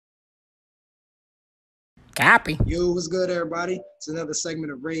Copy. Yo, what's good, everybody? It's another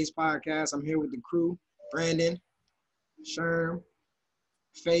segment of Ray's podcast. I'm here with the crew, Brandon, Sherm,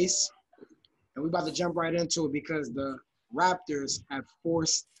 Faise, and we're about to jump right into it because the Raptors have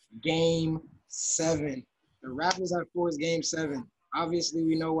forced Game 7. The Raptors have forced Game 7. Obviously,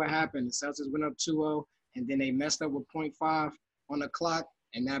 we know what happened. The Celtics went up 2-0, and then they messed up with point 0.5 on the clock,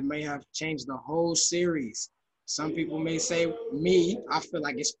 and that may have changed the whole series. Some people may say, I feel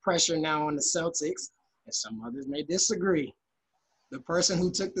like it's pressure now on the Celtics, and some others may disagree. The person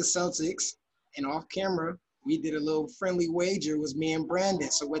who took the Celtics, and off camera, we did a little friendly wager, was me and Brandon.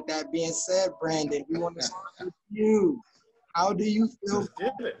 So with that being said, Brandon, we want to start with you. How do you feel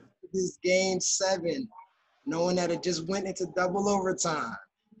about this Game 7, knowing that it just went into double overtime?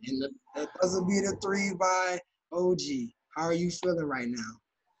 And that doesn't be the 3 by OG. How are you feeling right now?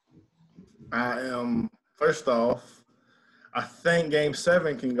 I am, first off, I think Game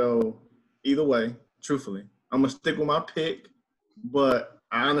 7 can go either way, truthfully. I'm going to stick with my pick, but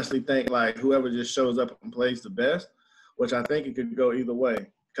I honestly think, like, whoever just shows up and plays the best, which I think it could go either way.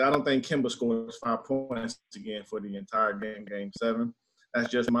 Because I don't think Kimba scores 5 points again for the entire Game 7. That's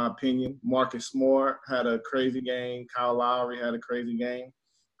just my opinion. Marcus Smart had a crazy game. Kyle Lowry had a crazy game.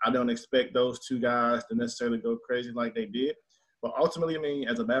 I don't expect those two guys to necessarily go crazy like they did. But ultimately, I mean,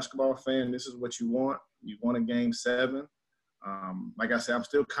 as a basketball fan, this is what you want. You want a Game 7. Like I said, I'm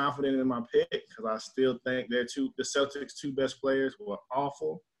still confident in my pick because I still think the Celtics' two best players were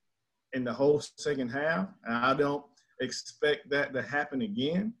awful in the whole second half. And I don't expect that to happen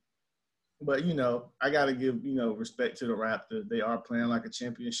again. But, I got to give, respect to the Raptors. They are playing like a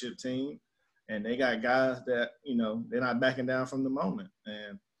championship team. And they got guys that, they're not backing down from the moment.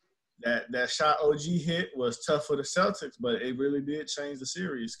 And that shot OG hit was tough for the Celtics, but it really did change the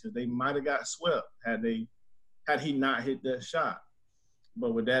series because they might have got swept had he not hit that shot.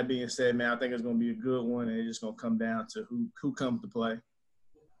 But with that being said, man, I think it's going to be a good one, and it's just going to come down to who comes to play.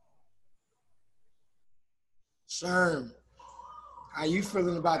 Sherm, how you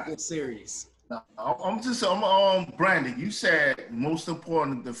feeling about this series? Brandon, you said most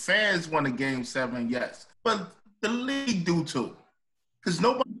important, the fans won a Game 7, yes. But the league do too. Because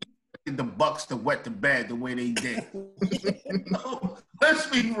nobody expected the Bucks to wet the bed the way they did. Let's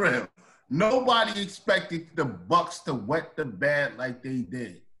be real. Nobody expected the Bucks to wet the bed like they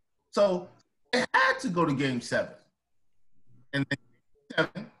did. So it had to go to Game 7. And Game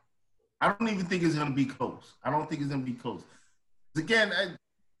 7, I don't even think it's going to be close. I don't think it's going to be close. Again,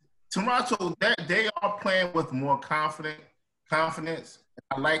 Toronto, they are playing with more confidence.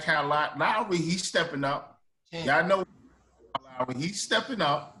 I like how Lowry, he's stepping up. Y'all know Lowry, he's stepping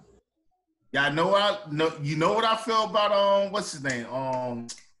up. Y'all know you know what I feel about what's his name?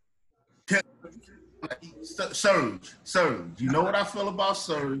 Serge. You know what I feel about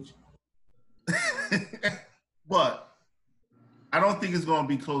Serge. But I don't think it's going to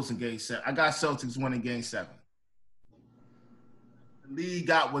be close in Game 7. I got Celtics winning Game 7. The league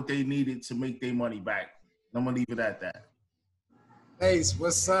got what they needed to make their money back. I'm going to leave it at that. Faise,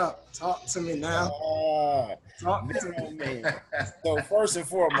 what's up? Talk to me now. Talk to me, man. So first and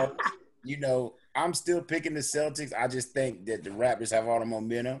foremost, I'm still picking the Celtics. I just think that the Raptors have all the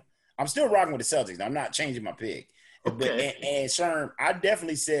momentum. I'm still rocking with the Celtics. I'm not changing my pick. Okay. And Sherm, I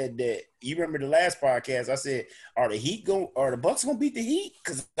definitely said that. You remember the last podcast? I said, "Are the Bucks gonna beat the Heat?"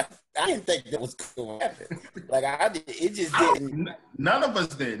 Because I didn't think that was going to happen. Like it just didn't. None of us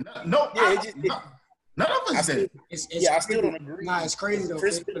did. No. Yeah, none of us did. I still don't agree. Nah, it's crazy though.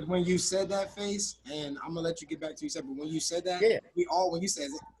 Because when you said that, Faise, and I'm gonna let you get back to yourself. But when you said that, when you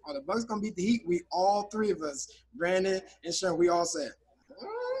said, "Are the Bucks gonna beat the Heat?" We all three of us, Brandon and Sherm, we all said.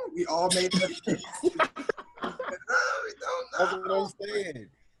 We all made that. We don't know. That's what I'm saying.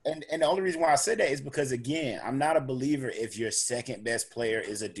 And the only reason why I said that is because, again, I'm not a believer if your second best player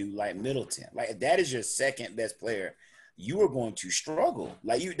is a dude like Middleton. Like, if that is your second best player, you are going to struggle.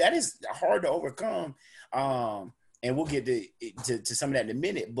 Like, that is hard to overcome. And we'll get to some of that in a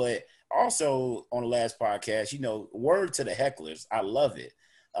minute. But also on the last podcast, word to the hecklers. I love it.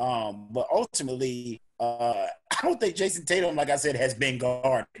 But ultimately, I don't think Jason Tatum, like I said, has been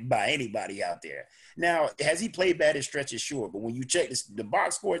guarded by anybody out there. Now, has he played bad at stretches? Sure. But when you check the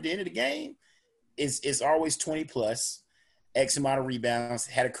box score at the end of the game, it's always 20 plus, X amount of rebounds,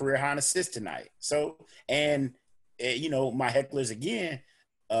 had a career high in assists tonight. So, and, my hecklers again,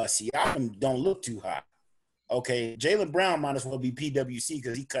 Siakam don't look too hot. Okay, Jaylen Brown might as well be PWC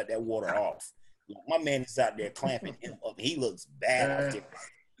because he cut that water off. My man is out there clamping him up. He looks bad out there.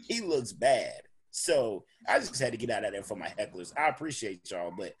 He looks bad. So I just had to get out of there for my hecklers. I appreciate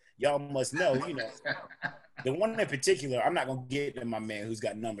y'all, but y'all must know, the one in particular, I'm not gonna get to my man who's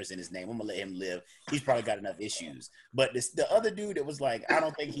got numbers in his name. I'm gonna let him live. He's probably got enough issues. But the other dude that was like, I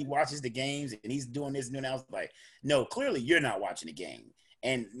don't think he watches the games and he's doing this and doing that. I was like, no, clearly you're not watching the game.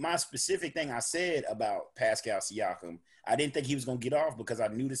 And my specific thing I said about Pascal Siakam, I didn't think he was gonna get off because I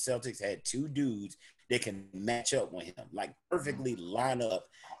knew the Celtics had two dudes that can match up with him, like perfectly line up,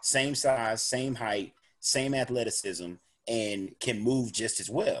 same size, same height, same athleticism, and can move just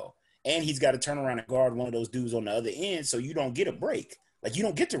as well. And he's got to turn around and guard one of those dudes on the other end, so you don't get a break. Like you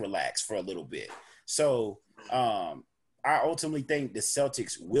don't get to relax for a little bit. So I ultimately think the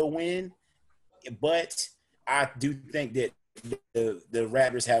Celtics will win, but I do think that the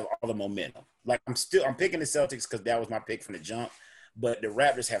Raptors have all the momentum. Like I'm picking the Celtics because that was my pick from the jump. But the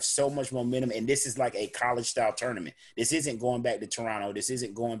Raptors have so much momentum, and this is like a college-style tournament. This isn't going back to Toronto. This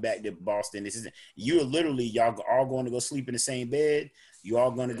isn't going back to Boston. This isn't. You're literally y'all all going to go sleep in the same bed. You all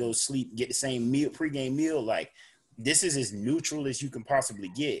going to go sleep, get the same meal, pregame meal. Like this is as neutral as you can possibly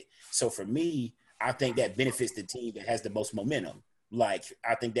get. So for me, I think that benefits the team that has the most momentum. Like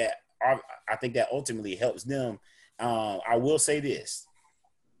I think that ultimately helps them. I will say this.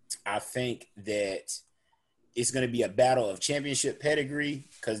 I think that it's going to be a battle of championship pedigree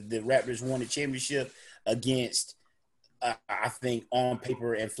because the Raptors won the championship against, I think, on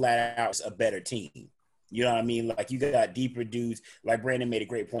paper and flat out, a better team. You know what I mean? Like, you got deeper dudes. Like Brandon made a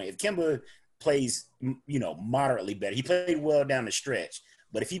great point. If Kemba plays, moderately better, he played well down the stretch.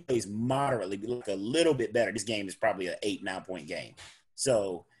 But if he plays moderately, like a little bit better, this game is probably an 8-9 point game.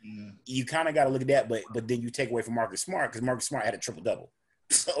 So you kind of got to look at that. But then you take away from Marcus Smart because Marcus Smart had a triple-double.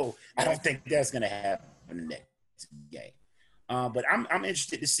 So I don't think that's going to happen in the next game. But I'm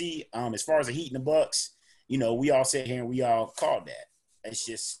interested to see as far as the Heat and the Bucks. We all sat here and we all called that. It's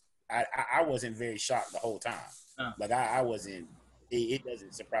just I wasn't very shocked the whole time. Like I wasn't. It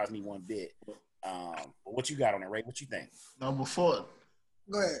doesn't surprise me one bit. But what you got on it, Ray? What you think? No, before.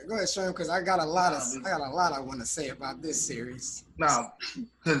 Go ahead, Sherm, because I got a lot I want to say about this series. Now,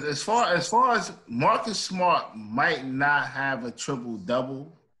 because as far as Marcus Smart might not have a triple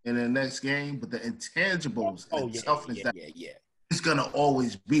double in the next game, but the intangibles and toughness it's gonna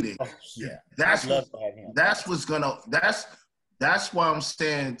always be there. Oh, yeah, that's why I'm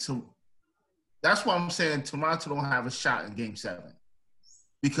saying Toronto don't have a shot in Game 7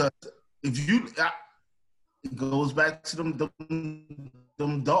 because it goes back to them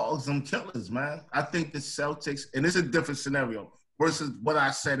dogs, them killers, man. I think the Celtics, and it's a different scenario versus what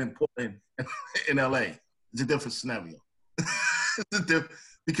I said in Portland in LA. It's a different scenario.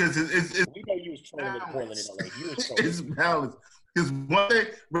 Because it's we know you was trolling with Portland in LA. You was trolling. It's balanced. Because one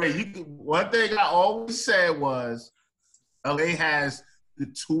thing I always said was LA has the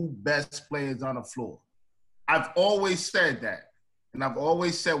two best players on the floor. I've always said that. And I've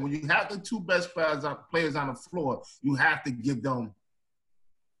always said when you have the two best players on the floor, you have to give them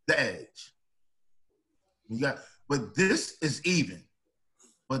the edge. But this is even.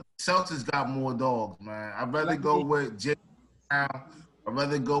 But Celtics got more dogs, man. I'd rather go with Jay Brown. I'd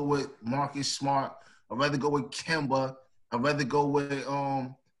rather go with Marcus Smart. I'd rather go with Kemba. I'd rather go with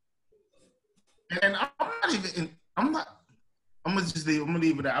and I'm gonna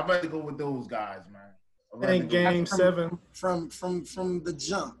leave it at. I'd rather go with those guys, man. And Game 7 from the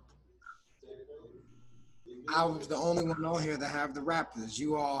jump, I was the only one on here that have the Raptors.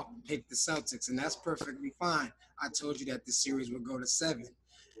 You all picked the Celtics, and that's perfectly fine. I told you that this series would go to 7,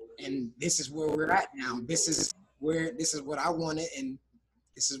 and this is where we're at now. This is what I wanted, and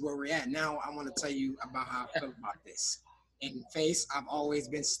this is where we're at now. I want to tell you about how I feel about this. In Faise, I've always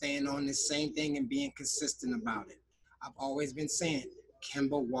been staying on this same thing and being consistent about it. I've always been saying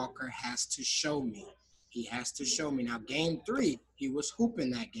Kemba Walker has to show me. He has to show me. Now, Game 3, he was hooping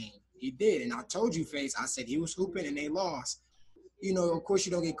that game. He did. And I told you, Faise, I said he was hooping and they lost. Of course,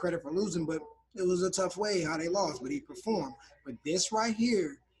 you don't get credit for losing, but it was a tough way how they lost, but he performed. But this right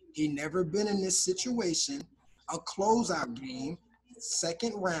here, he never been in this situation, a closeout game,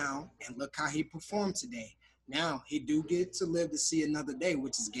 second round, and look how he performed today. Now, he do get to live to see another day,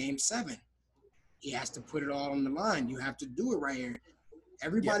 which is Game 7. He has to put it all on the line. You have to do it right here.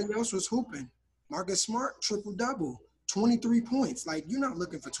 Everybody else was hooping. Marcus Smart, triple-double, 23 points. Like, you're not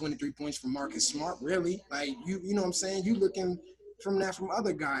looking for 23 points from Marcus Smart, really. Like, you know what I'm saying? You're looking from that from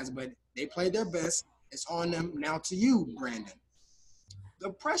other guys, but they played their best. It's on them. Now to you, Brandon.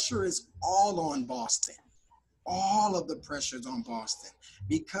 The pressure is all on Boston. All of the pressure is on Boston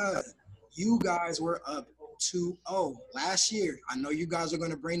because you guys were up 2-0 last year. I know you guys are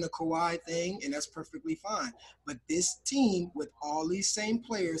going to bring the Kawhi thing, and that's perfectly fine. But this team, with all these same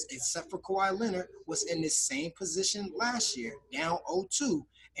players, except for Kawhi Leonard, was in the same position last year, down 0-2.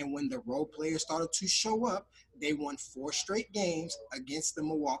 And when the role players started to show up, they won 4 straight games against the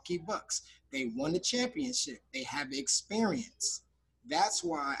Milwaukee Bucks. They won the championship. They have experience. That's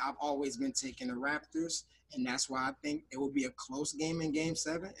why I've always been taking the Raptors. And that's why I think it will be a close game in Game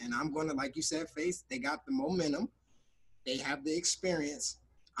 7. And I'm going to, like you said, Faise, they got the momentum. They have the experience.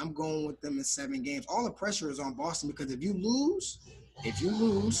 I'm going with them in 7 games. All the pressure is on Boston because if you lose,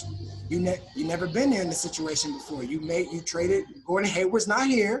 you never been there in this situation before. You traded. Gordon Hayward's not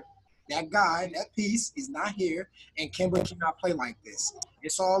here. That guy, that piece, is not here. And Kimber cannot play like this.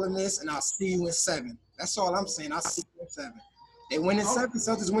 It's all in this, and I'll see you in 7. That's all I'm saying. I'll see you in 7. They win in 7.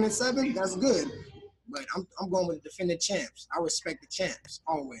 Celtics win in 7. That's good. But I'm going with the defending champs. I respect the champs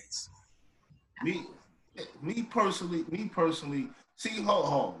always. Me personally. See,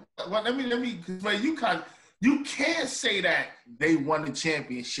 hold. Well, let me. Cause man, you can't say that they won the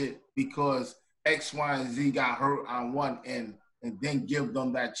championship because X, Y, and Z got hurt on one end and then give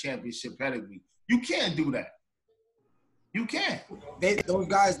them that championship pedigree. You can't do that. You can't.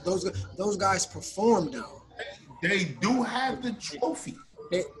 Those guys performed though. They do have the trophy.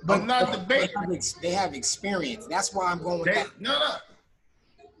 But I'm not debating. They have experience. That's why I'm going with that. No.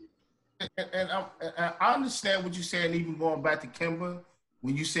 And I understand what you're saying, even going back to Kemba,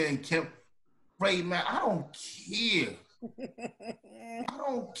 when you're saying Kemba, Ray, man, I don't care. I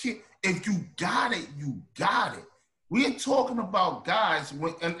don't care. If you got it, you got it. We're talking about guys,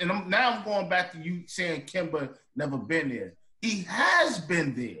 now I'm going back to you saying Kemba never been there. He has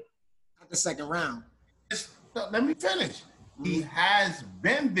been there. At the second round. Let me finish. He has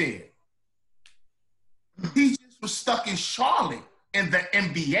been there. He just was stuck in Charlotte in the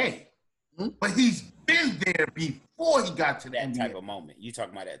NBA. But he's been there before he got to that NBA. Type of moment. You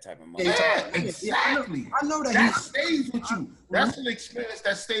talking about that type of moment. Yeah, exactly. I know that. That stays with you. That's an experience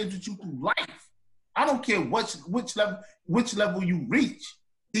that stays with you through life. I don't care which level you reach.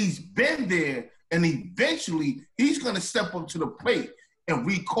 He's been there, and eventually he's going to step up to the plate and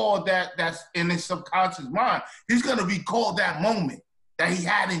recall that's in his subconscious mind. He's going to recall that moment that he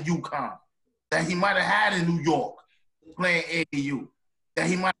had in UConn, that he might have had in New York playing AAU, that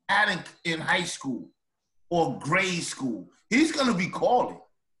he might have had in high school or grade school. He's going to recall it.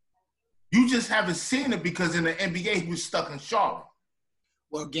 You just haven't seen it because in the NBA he was stuck in Charlotte.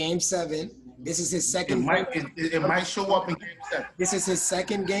 Well, Game 7, this is his second. It might show up in Game 7. This is his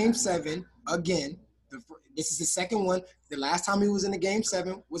second Game 7 again. This is his second one. The last time he was in the Game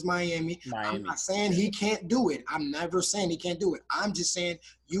 7 was Miami. I'm not saying he can't do it. I'm never saying he can't do it. I'm just saying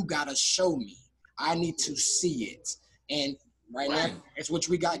you got to show me. I need to see it. And right now, it's which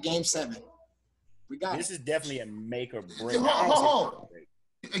we got Game 7. We got this is definitely a make or break. Hold.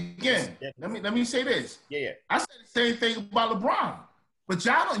 Again, let me say this. Yeah. I said the same thing about LeBron. But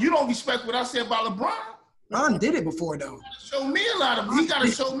you don't respect what I said about LeBron. Ron did it before, though. He got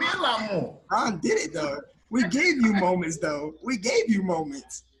to show me a lot more. Ron did it, though. We gave you moments, though. We gave you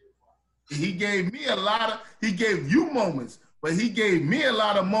moments. He gave me he gave you moments, but he gave me a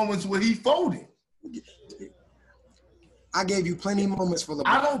lot of moments where he folded. I gave you plenty of moments for LeBron.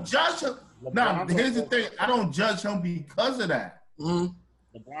 I don't judge him. Now, here's the thing. I don't judge him because of that. Mm-hmm.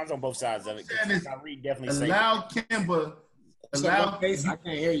 LeBron's on both sides of it. Kyrie definitely allow Kimber. I can't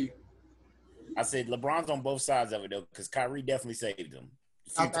hear you. I said LeBron's on both sides of it, though, because Kyrie definitely saved him.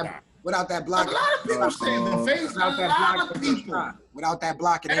 Without that block. A lot of people saved him. Faise. A lot of people. Without that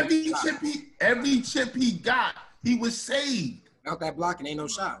blocking. Every chip he got, he was saved. Without that blocking, ain't no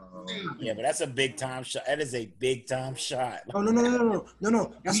shot. Yeah, but that's a big time shot. That is a big time shot.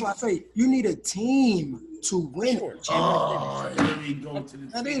 No. That's why I say you need a team to win. Here we go to the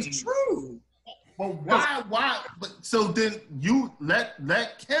That is true. But why? But so then you let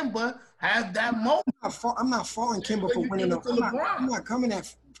Kemba have that moment. I'm not faulting Kemba for winning. I'm not coming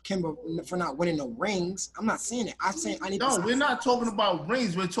at Kemba for not winning no rings. I'm not saying it. I'm saying I need. No, we're not talking about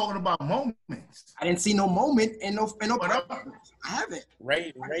rings. We're talking about moments. I didn't see no moment and no. I haven't.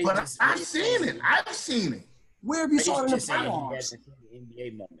 Ray but I've seen it. I've seen it. Where have you saw it in the playoffs?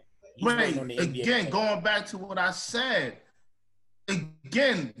 NBA moment. Right. Again, going back to what I said.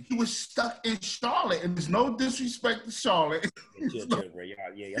 Again, he was stuck in Charlotte, and there's no disrespect to Charlotte. He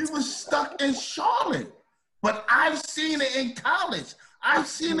was stuck in Charlotte, but I've seen it in college. I've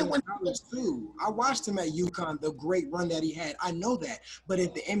seen it when college too. I watched him at UConn, the great run that he had. I know that, but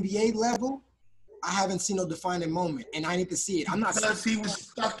at the NBA level, I haven't seen no defining moment, and I need to see it. I'm not because he was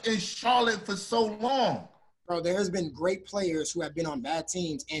stuck in Charlotte for so long. Bro, there has been great players who have been on bad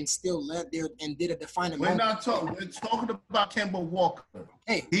teams and still led there and did a defining We're moment. not talking. We're talking about Kemba Walker.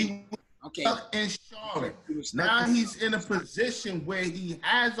 Hey, He was okay. stuck in Charlotte. Now he's in a position where he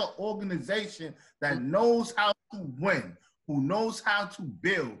has an organization that knows how to win, who knows how to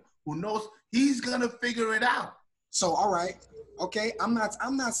build, who knows he's gonna figure it out. So, all right, okay. I'm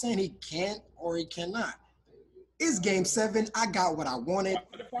not saying he can't or he cannot. It's game 7. I got what I wanted.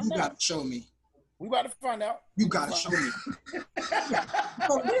 You gotta show me. We about to find out. You gotta show me.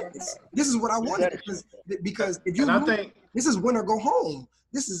 This is what I wanted because if you lose, this is win or go home.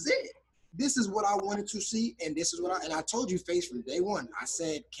 This is it. This is what I wanted to see, and this is what I told you, Faise, from day one. I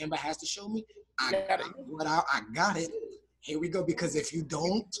said Kemba has to show me. I got it. Here we go. Because if you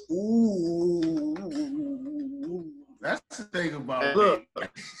don't, that's the thing about it. Look,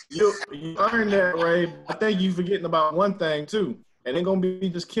 you earned that, Ray. I think you forgetting about one thing too. It ain't gonna be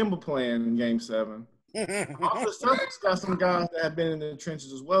just Kemba playing in Game 7. Also, the Celtics got some guys that have been in the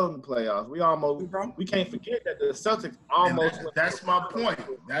trenches as well in the playoffs. We can't forget that the Celtics almost. That's my point.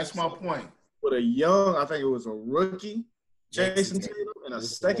 That's my point. With a young, I think it was a rookie, Jason Tatum, and a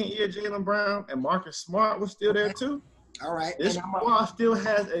second-year Jaylen Brown, and Marcus Smart was still there too. All right. This squad still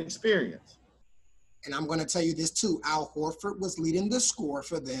has experience. And I'm going to tell you this too. Al Horford was leading the score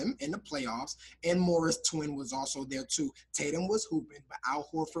for them in the playoffs, and Morris Twin was also there too. Tatum was hooping, but Al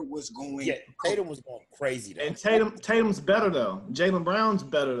Horford was going. Yeah, Tatum was going crazy though. And Tatum's better though. Jaylen Brown's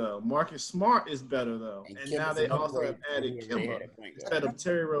better though. Marcus Smart is better though. And now they also have added Kemba instead of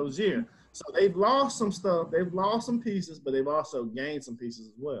Terry Rozier. So they've lost some stuff. They've lost some pieces, but they've also gained some pieces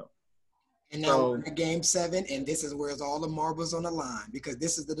as well. And now we're in Game 7, and this is where it's all the marbles on the line because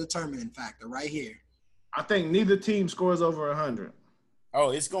this is the determining factor right here. I think neither team scores over 100. Oh,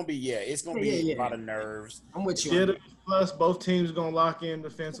 it's gonna be a lot of nerves. I'm with you. Plus, both teams gonna lock in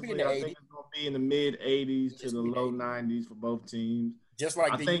defensively. I think it's gonna be in the mid 80s to the low 90s for both teams. Just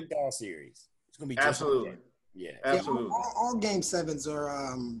like the Utah series. It's gonna be just absolutely. Like that. Yeah, absolutely. All Game 7s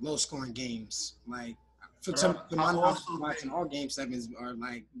are low scoring games. Like to my knowledge, watching all Game 7s are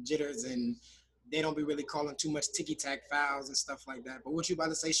like jitters and they don't be really calling too much ticky-tack fouls and stuff like that. But what you about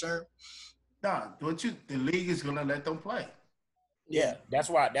to say, Sherm? Nah, the league is gonna let them play. Yeah, that's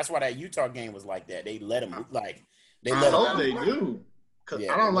why that Utah game was like that. They let them I hope they do. Because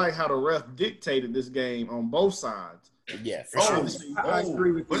I don't like how the ref dictated this game on both sides. Yeah, for sure. I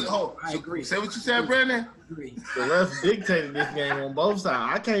agree with you. I agree. Say what you said, Brandon. The ref dictated this game on both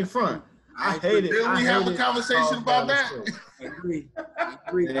sides. I can't front. I hate it. Did we have a conversation about that? I agree.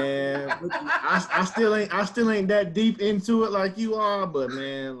 And I still ain't that deep into it like you are, but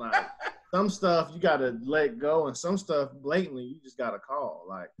man, like some stuff you gotta let go, and some stuff blatantly you just gotta call.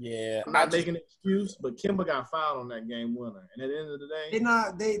 Like, I'm not making an excuse, but Kemba got fouled on that game winner, and at the end of the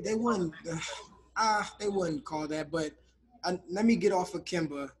day, they wouldn't they wouldn't call that. But let me get off of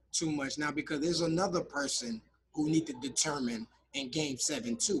Kemba too much now because there's another person who need to determine in Game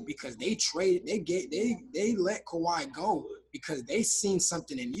 7 too, because they let Kawhi go because they seen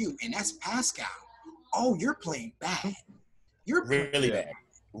something in you, and that's Pascal. Oh, you're playing bad. You're really bad.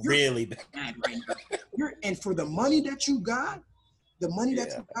 Really bad right now. And for the money that you got, that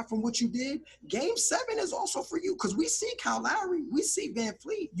you got from what you did, Game 7 is also for you because we see Kyle Lowry, we see Van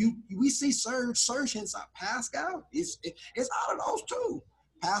Fleet, we see Serge inside Pascal. It's out of those two.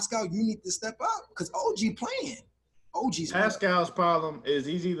 Pascal, you need to step up because OG playing. Pascal's problem is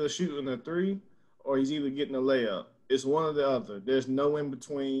he's either shooting a 3 or he's either getting a layup. It's one or the other. There's no in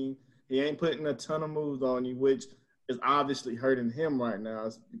between. He ain't putting a ton of moves on you, which is obviously hurting him right now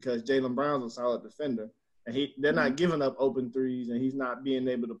because Jaylen Brown's a solid defender. And they're not giving up open threes, and he's not being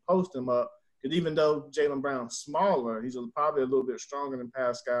able to post them up. Because even though Jaylen Brown's smaller, he's probably a little bit stronger than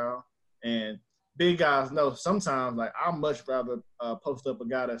Pascal. And big guys know sometimes, like, I'd much rather post up a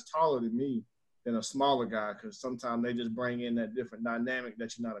guy that's taller than me than a smaller guy because sometimes they just bring in that different dynamic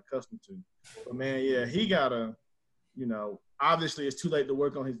that you're not accustomed to. But, man, yeah, he got to, obviously it's too late to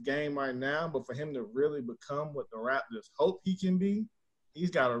work on his game right now, but for him to really become what the Raptors hope he can be,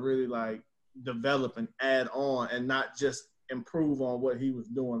 he's got to really, develop and add on and not just improve on what he was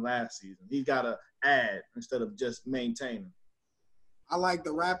doing last season. He's got to add instead of just maintaining. I like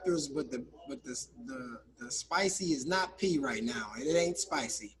the Raptors, but the spicy is not P right now. It ain't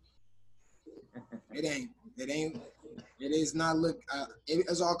spicy. It ain't. It is not look.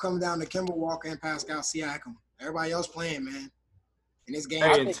 It's all coming down to Kemba Walker and Pascal Siakam. Everybody else playing, man. In this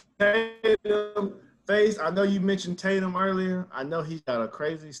game. Hey, Tatum, Faise, I know you mentioned Tatum earlier. I know he's got a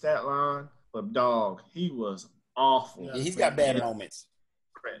crazy stat line, but dog, he was awful. Yeah, he's got bad moments.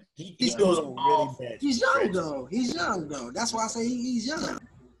 He goes really bad. He's young though. That's why I say he's young.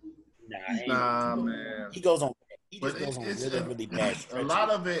 Nah, man. He goes on. He But just goes on it's really, really bad a stretches. lot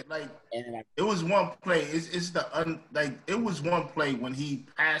of it. Like And like, it was one play. It was one play when he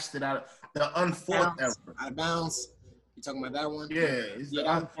passed it out the unforced error. Out of bounds. You talking about that one? Yeah, it's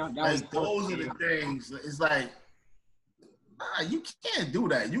Yeah, like those are the things. It's like you can't do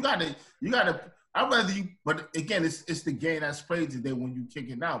that. You gotta. I'd rather you. But again, it's the game that's played today when you kick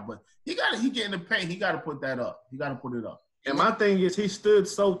it out. But he get in the paint. He got to put that up. He got to put it up. And my thing is, he stood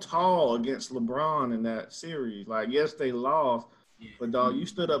so tall against LeBron in that series. Like, yes, they lost, but dog, you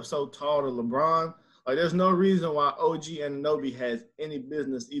stood up so tall to LeBron. Like, there's no reason why OG Anunoby has any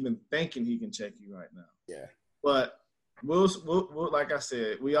business even thinking he can check you right now. yeah. But we'll like I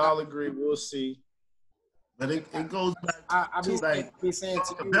said, we all agree. We'll see. But it goes back to be saying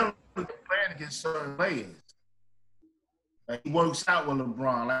to you, playing against certain players. Like he works out with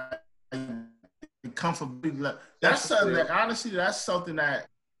LeBron. Like comfortability. That's something that honestly, that's something that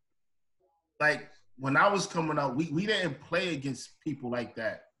like when I was coming up, we didn't play against people like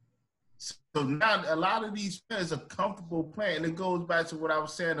that. So now a lot of these players are comfortable playing. And it goes back to what I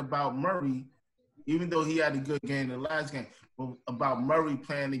was saying about Murray, even though he had a good game in the last game, but about Murray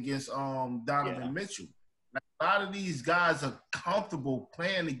playing against Donovan Mitchell. Like, a lot of these guys are comfortable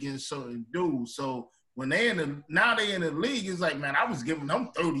playing against certain dudes. So when they in the league, it's like, man, I was giving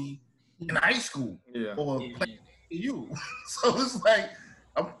them 30 in high school or playing for you. So it's like,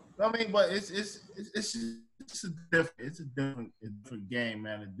 but it's a different game,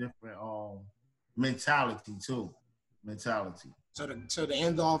 man. A different mentality too. So to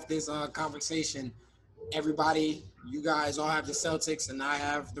end off this conversation, everybody, you guys all have the Celtics, and I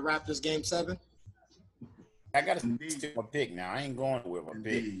have the Raptors Game 7. I gotta stick my pick now. I ain't going with my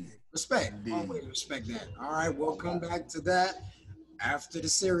pick. Respect. Always respect that. All right, we'll come back to that after the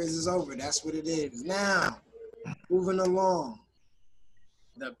series is over. That's what it is. Now, moving along.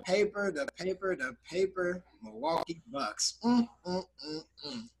 The paper. Milwaukee Bucks.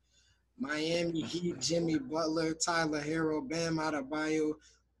 Miami Heat, Jimmy Butler, Tyler Hero, Bam Adebayo.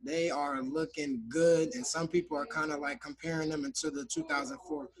 They are looking good, and some people are kind of like comparing them into the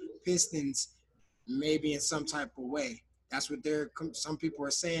 2004 Pistons, maybe in some type of way. That's what some people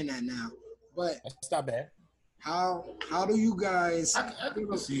are saying that now. But that's not bad. How do you guys? I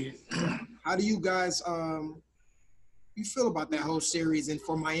can see it. How do you guys you feel about that whole series and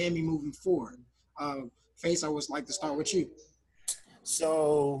for Miami moving forward? Faise, I would like to start with you.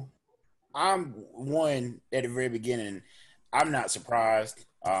 So I'm one at the very beginning. I'm not surprised.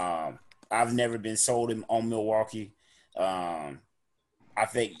 I've never been sold on Milwaukee. I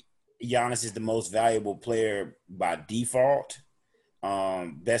think Giannis is the most valuable player by default.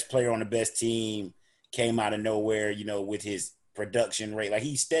 Best player on the best team, came out of nowhere, with his production rate. Like,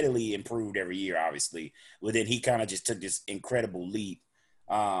 he steadily improved every year, obviously. But then he kind of just took this incredible leap.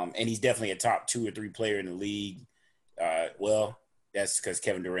 And he's definitely a top 2 or 3 player in the league. Well, that's because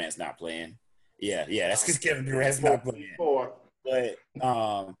Kevin Durant's not playing. Yeah, that's because Kevin Durant's not playing. But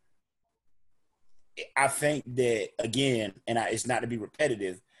I think that, again, and it's not to be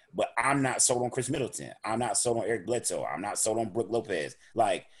repetitive, but I'm not sold on Chris Middleton. I'm not sold on Eric Bledsoe. I'm not sold on Brook Lopez.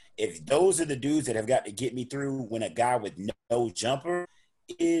 Like, if those are the dudes that have got to get me through when a guy with no jumper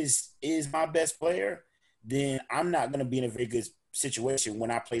is my best player, then I'm not going to be in a very good situation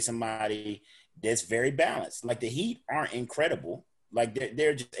when I play somebody that's very balanced. Like, the Heat aren't incredible. Like,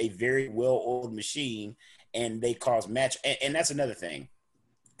 they're just a very well-oiled machine, and they cause match. And that's another thing.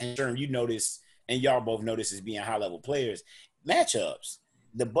 And Sherm, you notice, and y'all both notice as being high-level players, matchups.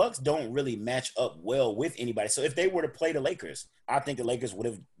 The Bucks don't really match up well with anybody. So if they were to play the Lakers, I think the Lakers would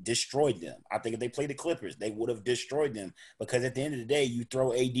have destroyed them. I think if they played the Clippers, they would have destroyed them, because at the end of the day, you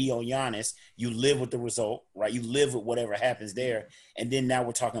throw AD on Giannis, you live with the result, right? You live with whatever happens there. And then now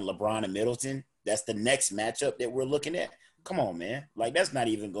we're talking LeBron and Middleton. That's the next matchup that we're looking at. Come on, man. Like, that's not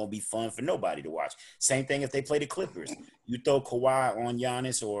even going to be fun for nobody to watch. Same thing if they play the Clippers. You throw Kawhi on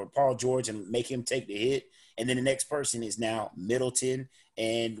Giannis or Paul George and make him take the hit, and then the next person is now Middleton,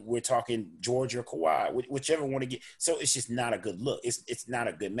 and we're talking George or Kawhi, whichever one to get. So it's just not a good look. It's not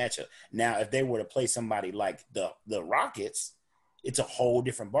a good matchup. Now, if they were to play somebody like the Rockets, it's a whole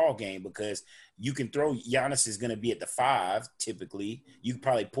different ball game, because you can throw Giannis is going to be at the 5 typically. You can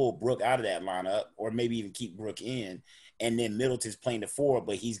probably pull Brook out of that lineup, or maybe even keep Brook in, and then Middleton's playing the 4,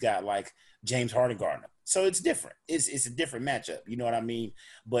 but he's got like James Harden guarding him. So it's different. It's a different matchup. You know what I mean?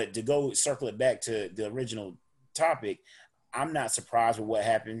 But to go circle it back to the original topic, I'm not surprised with what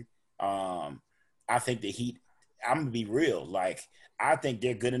happened. I think the Heat, I'm going to be real. Like, I think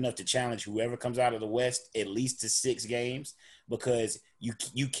they're good enough to challenge whoever comes out of the West at least to 6 games, because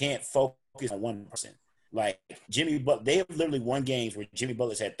you can't focus on one person. Like Jimmy Butler, they have literally won games where Jimmy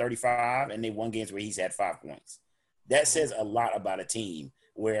Butler's had 35, and they won games where he's had 5 points. That says a lot about a team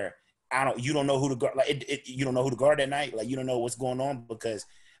where you don't know who to guard. Like you don't know who to guard that night. Like you don't know what's going on because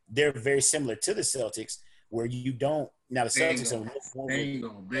they're very similar to the Celtics, where you don't. Now the Celtics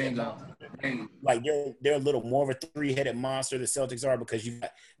Bingo. Like they're a little more of a 3-headed monster. The Celtics are because you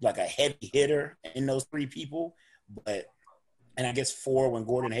got like a heavy hitter in those 3 people, and I guess 4 when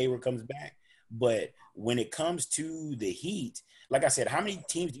Gordon Hayward comes back. But when it comes to the Heat, like I said, how many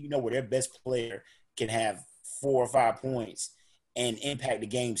teams do you know where their best player can have 4 or 5 points and impact the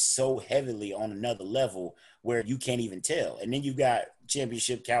game so heavily on another level where you can't even tell? And then you got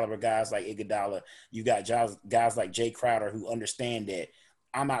championship caliber guys like Iguodala. You got guys like Jay Crowder who understand that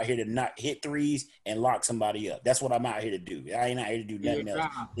I'm out here to not hit threes and lock somebody up. That's what I'm out here to do. I ain't out here to do nothing else.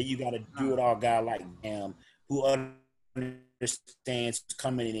 Then you got to do it all guy like him who understands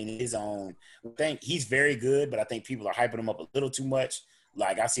coming in his own. I think he's very good, but I think people are hyping him up a little too much.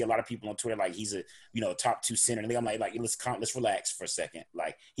 Like I see a lot of people on Twitter like he's a top 2 center. And I'm like let's relax for a second.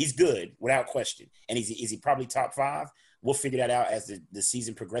 Like he's good without question, and is he probably top 5? We'll figure that out as the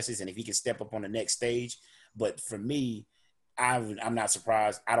season progresses, and if he can step up on the next stage. But for me, I'm not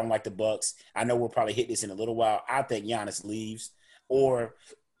surprised. I don't like the Bucks. I know we'll probably hit this in a little while. I think Giannis leaves, or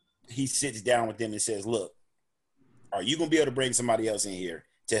he sits down with them and says, "Look, are you gonna be able to bring somebody else in here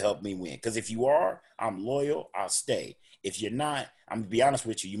to help me win? Because if you are, I'm loyal. I'll stay. If you're not, I'm gonna be honest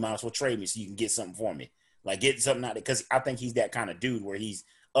with you. You might as well trade me so you can get something for me. Like get something out of it. Because I think he's that kind of dude where he's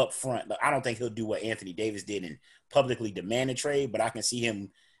up front. Like, I don't think he'll do what Anthony Davis did and publicly demand a trade, but I can see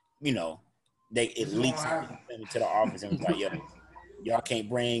him. It leaks into the office and was like, "Yo, y'all can't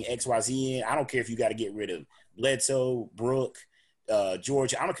bring XYZ in. I don't care if you got to get rid of Bledsoe, Brooke,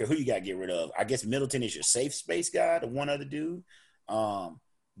 George. I don't care who you got to get rid of. I guess Middleton is your safe space guy, the one other dude."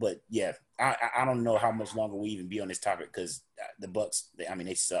 But yeah, I don't know how much longer we even be on this topic because the Bucks,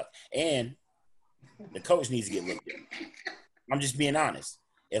 they suck, and the coach needs to get looked at. I'm just being honest.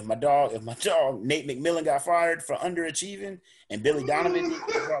 If my dog Nate McMillan got fired for underachieving, and Billy Donovan didn't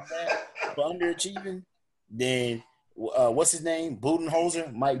get brought back for underachieving, then what's his name? Mike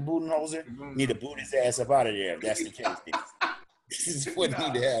Budenholzer need to boot his ass up out of there. If that's the case, this is what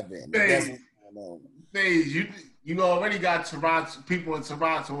need to happen. That's what's going on. You already got people in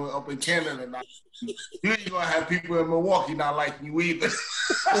Toronto up in Canada now. You ain't gonna have people in Milwaukee not liking you either.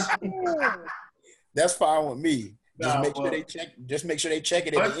 That's fine with me. Just make sure they check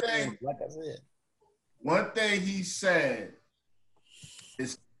it at the end, like I said. One thing he said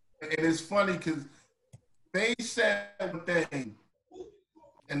is, and it's funny because they said one thing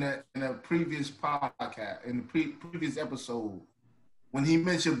in a previous podcast, in the previous episode, when he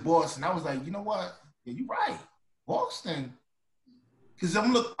mentioned Boston. I was like, you know what? Yeah, you're right. Boston, because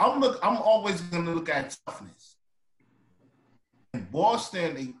I'm always gonna look at toughness. In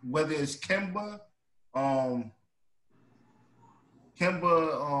Boston, whether it's Kemba,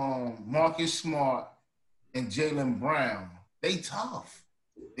 Marcus Smart, and Jaylen Brown, they tough.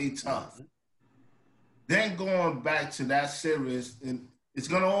 Then going back to that series, and it's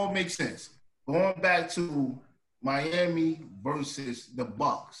gonna all make sense. Going back to Miami versus the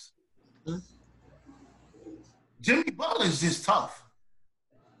Bucks. Mm-hmm. Jimmy Butler is just tough.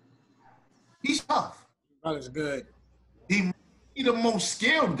 He's tough. Butler's good. He's the most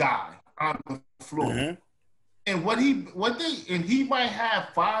skilled guy on the floor. Mm-hmm. And he might have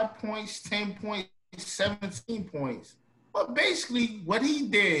 5 points, 10 points, 17 points. But basically what he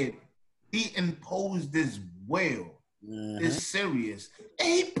did, he imposed this this series. And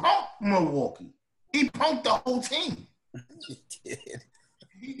he punked Milwaukee. He punked the whole team. He did.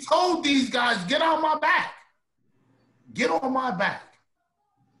 He told these guys, get on my back. Get on my back.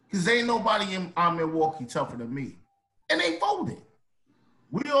 Because ain't nobody in Milwaukee tougher than me. And they folded.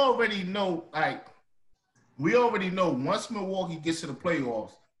 We already know once Milwaukee gets to the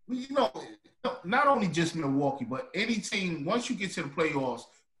playoffs, not only just Milwaukee, but any team, once you get to the playoffs,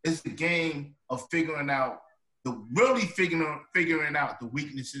 it's the game of figuring out the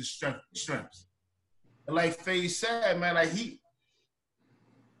weaknesses, strengths. And like Faise said, man, like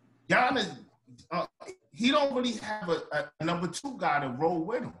Giannis, he don't really have a number 2 guy to roll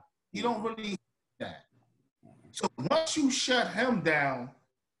with him. He don't really have that. So once you shut him down,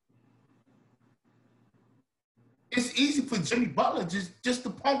 it's easy for Jimmy Butler just to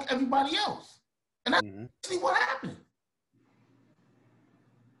punk everybody else. And that's what happened.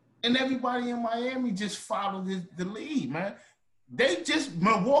 And everybody in Miami just followed the lead, man.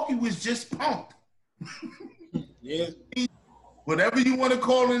 Milwaukee was just punked. Yeah. Whatever you want to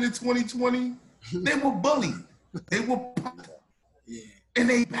call it in 2020, they were bullied. They were punked. Yeah. And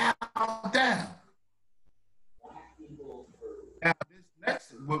they bowed down.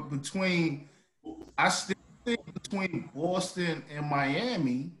 I still think between Boston and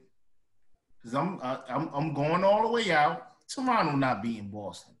Miami, because I'm going all the way out. Toronto not beating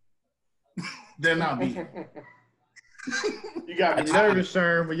Boston. They're not beating. You got me nervous,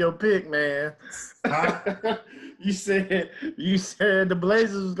 Sherm, for your pick, man. Huh? you said the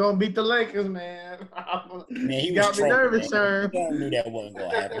Blazers was gonna beat the Lakers, man. Man, he you was got me trolling, nervous, man. Sherm. Y'all knew that wasn't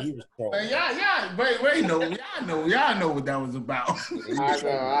gonna happen. He was trolling. Yeah, wait, no, y'all know what that was about.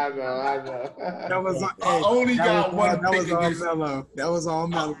 I know. That was I only got one pick against. Mellow. That was all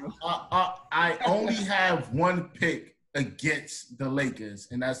mellow. I only have one pick against the Lakers,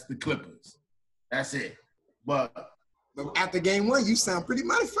 and that's the Clippers. That's it. But after game one, you sound pretty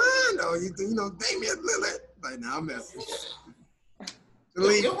mighty fine, though. You know, Damian Lillard. Like, now I'm messing.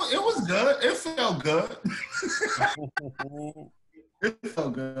 it was good. It felt good. It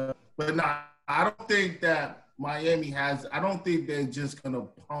felt good. But nah, I don't think that Miami has – I don't think they're just going to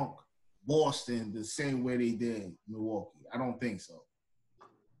punk Boston the same way they did Milwaukee. I don't think so.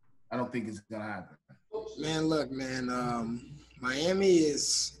 I don't think it's going to happen. Man, look, man. Miami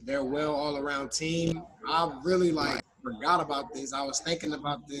they're well all-around team. I really, forgot about this. I was thinking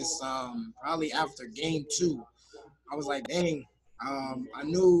about this probably after game 2. I was like, dang, I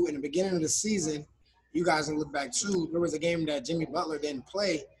knew in the beginning of the season, you guys can look back too, there was a game that Jimmy Butler didn't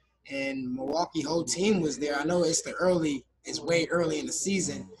play, and Milwaukee whole team was there. I know it's way early in the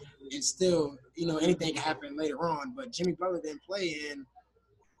season, and still, anything can happen later on, but Jimmy Butler didn't play, and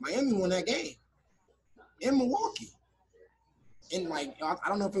Miami won that game in Milwaukee. And I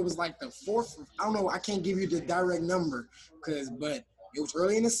don't know if it was the fourth. I don't know. I can't give you the direct number but it was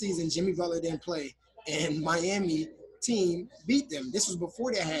early in the season. Jimmy Butler didn't play, and Miami team beat them. This was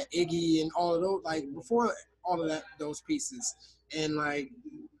before they had Iggy and all of those. Before all of those pieces. And I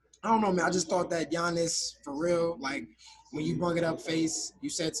don't know, man. I just thought that Giannis, for real, when you brought it up, Faise, you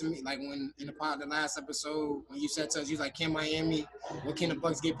said to me, when in the last episode, when you said to us, you was like, can the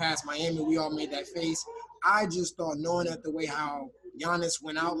Bucks get past Miami? We all made that face. I just thought, knowing that the way how Giannis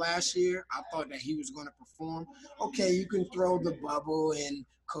went out last year, I thought that he was going to perform. Okay, you can throw the bubble and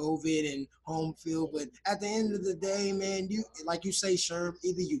COVID and home field, but at the end of the day, man, like you say, Sherm,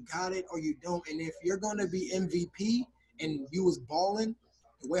 either you got it or you don't. And if you're going to be MVP and you was balling,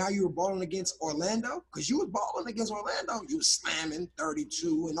 the way how you were balling against Orlando, because you was balling against Orlando, you was slamming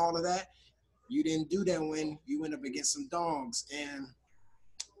 32 and all of that. You didn't do that when you went up against some dogs. And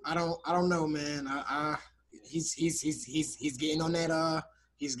I don't know, man. He's getting on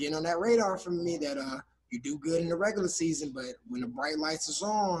that radar for me that you do good in the regular season, but when the bright lights is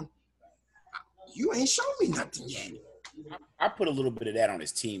on, you ain't shown me nothing yet. I put a little bit of that on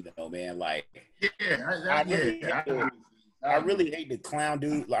his team though, man. I really hate the clown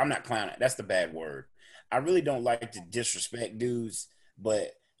dude. I'm not clowning. That's the bad word. I really don't like to disrespect dudes,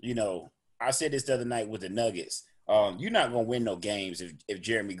 but I said this the other night with the Nuggets. You're not gonna win no games if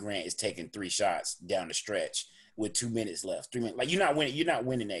Jeremy Grant is taking 3 shots down the stretch with 2 minutes left. 3 minutes, you're not winning. You're not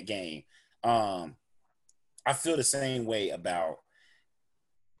winning that game. I feel the same way about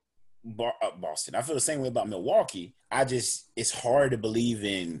Boston. I feel the same way about Milwaukee. It's hard to believe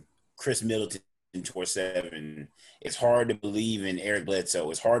in Chris Middleton 24/7. It's hard to believe in Eric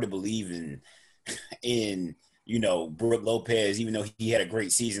Bledsoe. It's hard to believe in Brook Lopez, even though he had a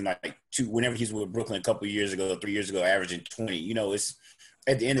great season, whenever he was with Brooklyn a couple of years ago, 3 years ago, averaging 20. It's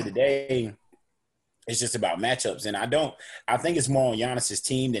at the end of the day, it's just about matchups. And I think it's more on Giannis's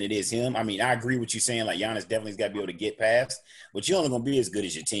team than it is him. I mean, I agree with you saying Giannis definitely's got to be able to get past, but you're only going to be as good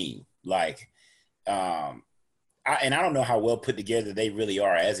as your team. I don't know how well put together they really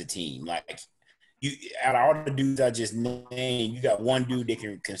are as a team. Out of all the dudes I just named, you got one dude that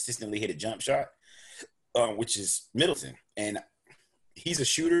can consistently hit a jump shot, which is Middleton. And he's a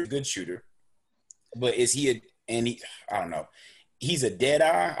shooter, good shooter. But is he I don't know. He's a dead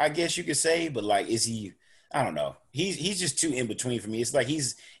eye, I guess you could say, but is he? I don't know. He's just too in between for me.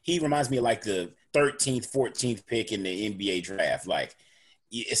 It's he reminds me of the 13th, 14th pick in the NBA draft.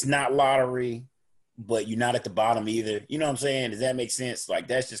 It's not lottery, but you're not at the bottom either. You know what I'm saying? Does that make sense?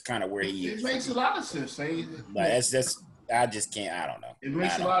 That's just kind of where he is. It makes a lot of sense. That's I just can't. I don't know. It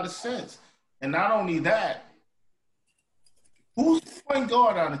makes a lot of sense, and not only that, who's the point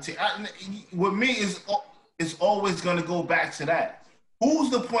guard on the team? With me, it's always going to go back to that. Who's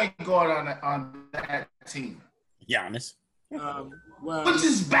the point guard on that team? Giannis. Which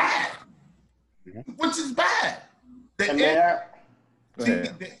is bad. Which is bad. The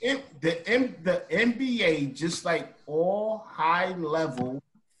NBA, just like all high-level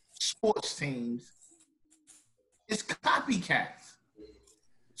sports teams, is copycats.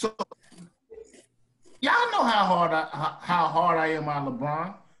 So y'all know know how hard I am on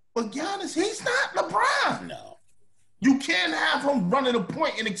LeBron, but Giannis, he's not LeBron. No. You can't have him running a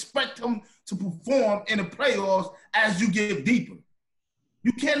point and expect him to perform in the playoffs as you get deeper.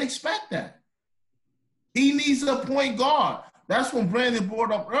 You can't expect that. He needs a point guard. That's when Brandon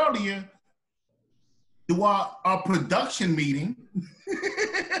brought up earlier to our production meeting.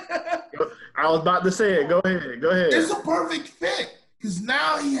 I was about to say it. Go ahead. It's a perfect fit because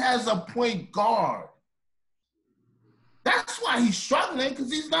now he has a point guard. That's why he's struggling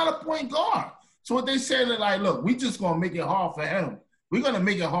because he's not a point guard. So what they say is like, look, we just going to make it hard for him. We're going to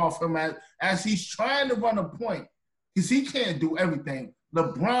make it hard for him as he's trying to run a point because he can't do everything.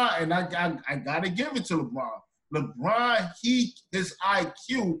 LeBron, and I got to give it to LeBron. LeBron, his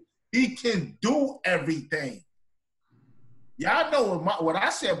IQ, he can do everything. Y'all know what I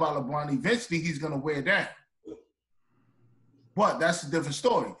say about LeBron. Eventually, he's going to wear down. But that's a different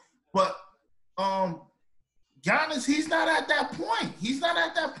story. But Giannis, he's not at that point. He's not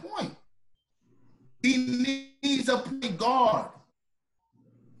at that point. He needs a point guard.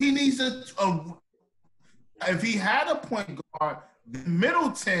 He needs if he had a point guard,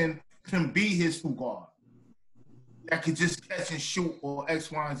 Middleton can be his two guard. That could just catch and shoot or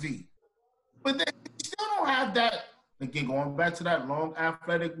X, Y, and Z. But they still don't have that. Again, going back to that long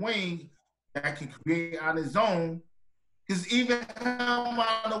athletic wing that can create on his own. Because even him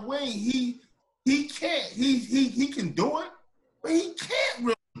on the wing, he can't. He can do it, but he can't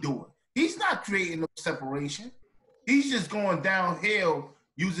really do it. He's not creating no separation. He's just going downhill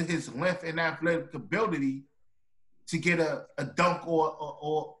using his length and athletic ability to get a dunk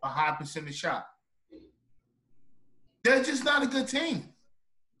or a high percentage shot. They're just not a good team.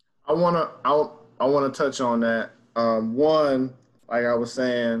 I wanna touch on that. One, like I was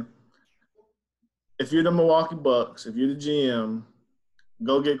saying, if you're the Milwaukee Bucks, if you're the GM,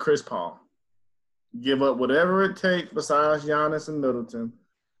 go get Chris Paul. Give up whatever it takes besides Giannis and Middleton.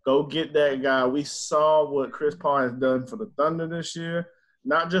 Go get that guy. We saw what Chris Paul has done for the Thunder this year.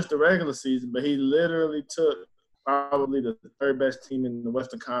 Not just the regular season, but he literally took probably the third best team in the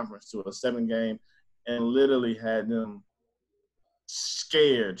Western Conference to a 7-game and literally had them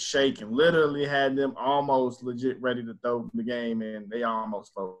scared, shaking, literally had them almost legit ready to throw the game in. They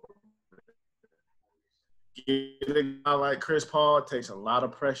almost folded. Get a guy like Chris Paul takes a lot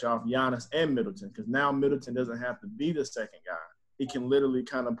of pressure off Giannis and Middleton because now Middleton doesn't have to be the second guy. He can literally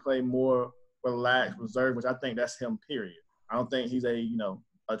kind of play more relaxed, reserved, which I think that's him, period. I don't think he's a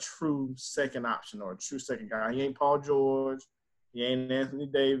true second option or a true second guy. He ain't Paul George. He ain't Anthony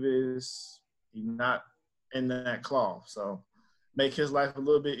Davis. He's not in that cloth. So make his life a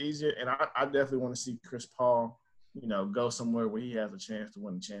little bit easier. And I definitely want to see Chris Paul, go somewhere where he has a chance to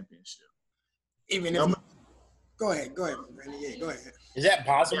win the championship. Even if go ahead, Brandon. Yeah, go ahead. Is that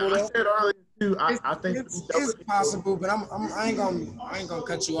possible though? I said earlier too. I think it's possible, but I ain't gonna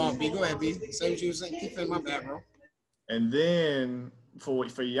cut you off. B, go ahead, B. Say what you were saying. Keep in my back, bro. And then for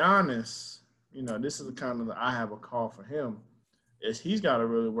Giannis, this is I have a call for him. Is he's got to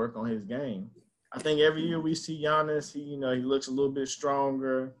really work on his game. I think every year we see Giannis, he looks a little bit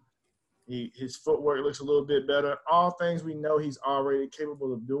stronger. His footwork looks a little bit better. All things we know he's already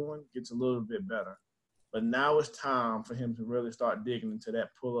capable of doing gets a little bit better. But now it's time for him to really start digging into that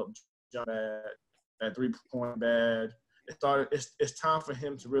pull-up jump bad, that three-point bad. It's time for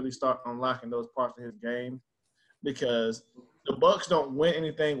him to really start unlocking those parts of his game because the Bucks don't win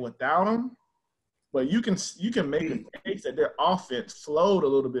anything without him. But you can make a case that their offense flowed a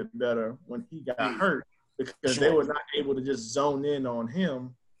little bit better when he got hurt because they were not able to just zone in on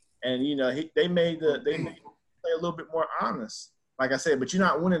him. And they made play a little bit more honest. Like I said, but you're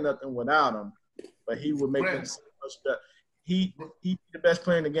not winning nothing without him. But he would make them so much better. He's the best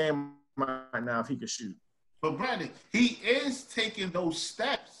player in the game right now if he could shoot. But Brandon, he is taking those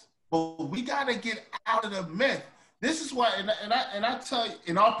steps. But we gotta get out of the myth. This is why, and I tell you,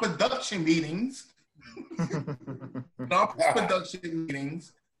 in our production meetings,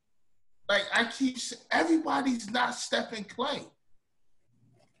 like I keep saying, everybody's not Stephen Clay.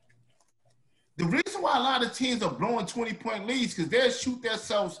 The reason why a lot of teams are blowing 20-point leads because they'll shoot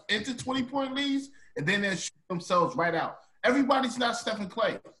themselves into 20-point leads and then they'll shoot themselves right out. Everybody's not Stephen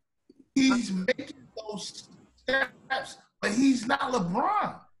Clay. He's making those steps, but he's not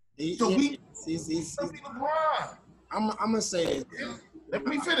LeBron. He's LeBron. I'm gonna say it. Let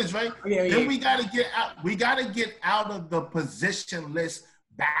me finish, right? Yeah. Then we gotta get out. We gotta get out of the positionless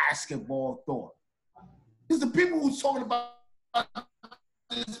basketball thought. Because the people who's talking about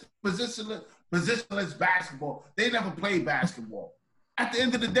this positionless basketball, they never played basketball. At the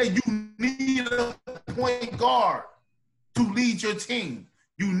end of the day, you need a point guard to lead your team.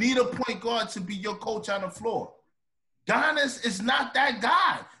 You need a point guard to be your coach on the floor. Giannis is not that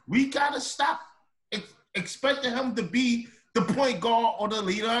guy. We got to stop expecting him to be the point guard or the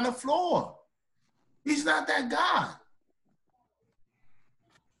leader on the floor. He's not that guy.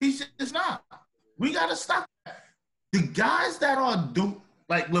 He's just not. We got to stop that. The guys that are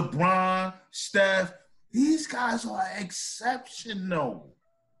like LeBron, Steph, these guys are exceptional.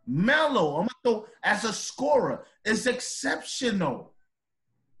 Melo, I'm going to throw as a scorer, is exceptional.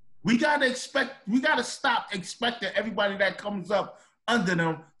 We got to stop expecting everybody that comes up under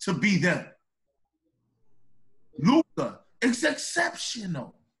them to be them. Luka is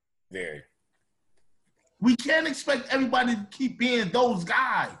exceptional. Very. We can't expect everybody to keep being those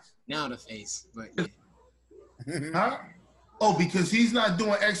guys. Now the face, but yeah. Huh? Oh, because he's not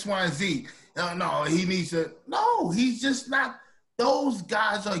doing X, Y, and Z. No, he needs to. No, he's just not. Those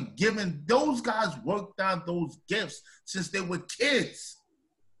guys are given. Those guys worked on those gifts since they were kids.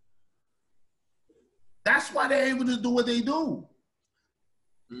 That's why they're able to do what they do.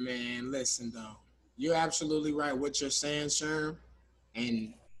 Man, listen, though. You're absolutely right what you're saying, Sherm.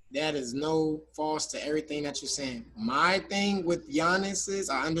 And that is no false to everything that you're saying. My thing with Giannis is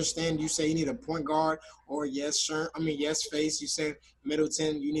I understand you say you need a point guard or yes, Sherm. I mean, yes, Face. You said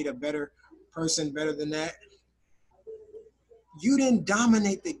Middleton, you need a better person better than that. You didn't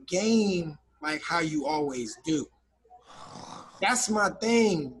dominate the game like how you always do. That's my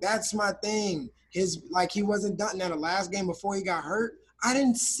thing. He wasn't done in the last game before he got hurt. I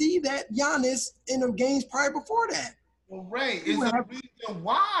didn't see that Giannis in the games prior before that. Well, Ray, is the reason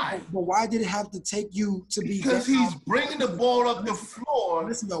why. But why did it have to take you to be because down? He's bringing the ball up the floor.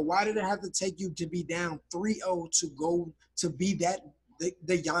 Listen, though, why did it have to take you to be down 3-0 to go to be the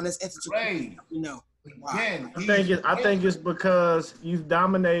Giannis entity? Ray, you know, why? Again, I think it's because you've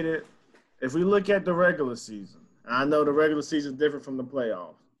dominated. If we look at the regular season, I know the regular season is different from the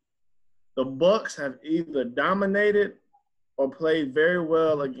playoffs. The Bucks have either dominated or played very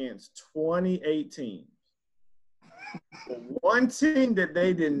well against 28 teams. The one team that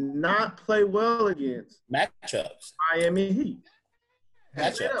they did not play well against, matchups. Miami Heat.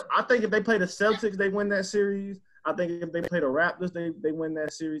 Matchups. I think if they play the Celtics, they win that series. I think if they play the Raptors, they win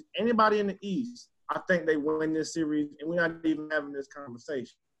that series. Anybody in the East, I think they win this series, and we're not even having this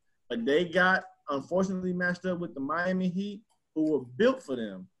conversation. But they got, unfortunately, matched up with the Miami Heat, who were built for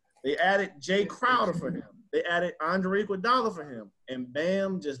them. They added Jay Crowder for him. They added Andre Iguodala for him. And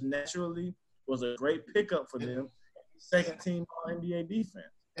Bam just naturally was a great pickup for them. Second team NBA defense.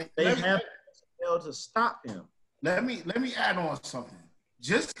 They have to stop him. Let me add on something.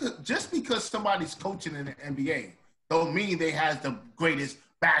 Just because somebody's coaching in the NBA don't mean they have the greatest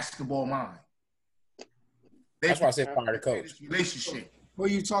basketball mind. That's why I said fire the coach. Relationship. What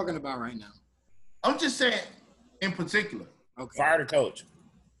are you talking about right now? I'm just saying, in particular. Okay. Fire the coach.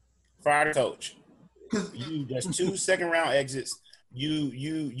 Fire the coach. There's 2 second-round exits. You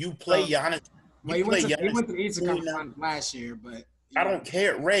play Giannis. Well, he went to the Eastern Conference last year, but I don't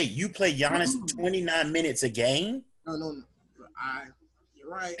care, Ray. You play Giannis 29 minutes a game. No. You're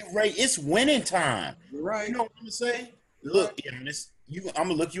right. Ray, it's winning time. You're right. You know what I'm gonna say? Look, Giannis, I'm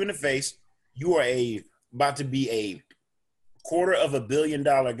gonna look you in the face. You are about to be a $250 million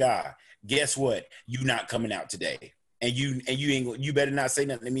guy. Guess what? You not coming out today. And you better not say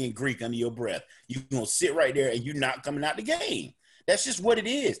nothing to me in Greek under your breath. You gonna sit right there and you not coming out the game. That's just what it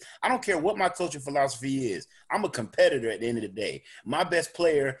is. I don't care what my coaching philosophy is. I'm a competitor at the end of the day. My best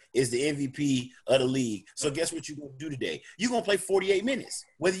player is the MVP of the league. So guess what you're going to do today? You're going to play 48 minutes,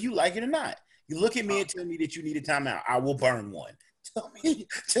 whether you like it or not. You look at me and tell me that you need a timeout. I will burn one. Tell me.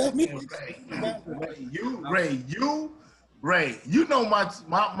 Ray, you know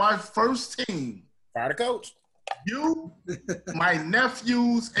my first team. Fire the coach. You, my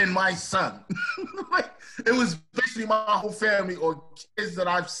nephews, and my son. It was basically my whole family or kids that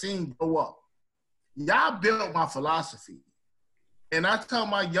I've seen grow up. Y'all built my philosophy. And I tell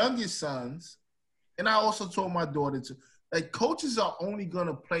my youngest sons, and I also told my daughter too, like coaches are only going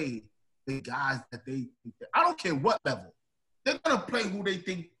to play the guys that they think that, I don't care what level. They're going to play who they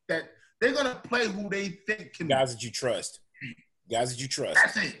think that, they're going to play who they think can. Guys that you trust. Guys that you trust.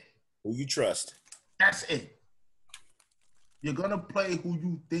 That's it. Who you trust. That's it. You're going to play who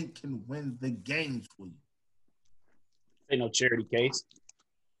you think can win the games for you. Ain't no charity case.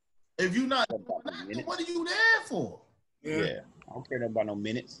 If you're not doing that, what are you there for? Yeah. I don't care about no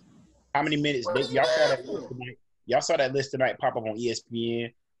minutes. How many minutes? Y'all saw that list tonight. Y'all saw that list tonight pop up on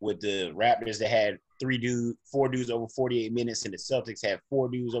ESPN with the Raptors that had 4 dudes over 48 minutes, and the Celtics had 4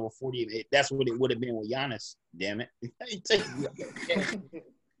 dudes over 48 minutes. That's what it would have been with Giannis. Damn it.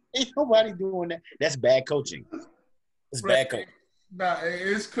 Ain't nobody doing that. That's bad coaching. It's bad coaching. Nah,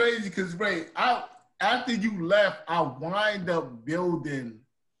 it's crazy because Ray, after you left, I wind up building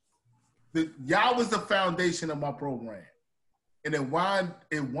y'all was the foundation of my program. And it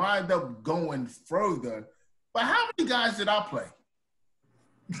wind up going further. But how many guys did I play?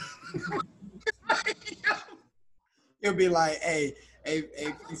 He'll be like, hey,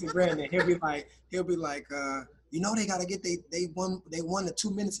 Brandon. He'll be like, they gotta get they won the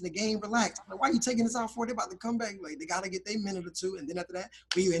 2 minutes in the game. Relax. I'm like, why are you taking this out for? They're about to come back. Like they gotta get their minute or two, and then after that,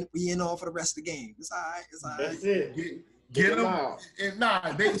 we in all for the rest of the game. It's all right. It's all right. That's it. Get them out.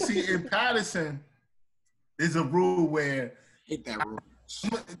 Nah, they see in Patterson, there's a rule where hate that rule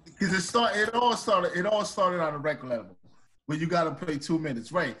because it all started on a record level where you got to play 2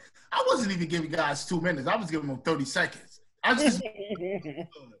 minutes. Right? I wasn't even giving guys 2 minutes. I was giving them 30 seconds. I just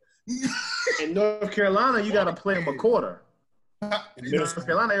in North Carolina, you got to play them a quarter. In North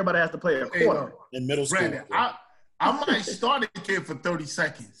Carolina, everybody has to play a quarter. In middle school, Brandon, I might start a kid for 30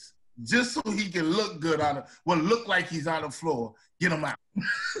 seconds just so he can look good look like he's on the floor. Get him out.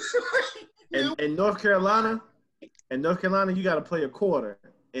 In North Carolina, you got to play a quarter.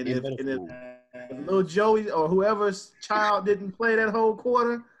 And if little Joey or whoever's child didn't play that whole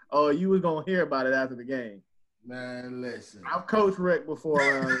quarter, you was gonna hear about it after the game. Man, listen. I've coached rec before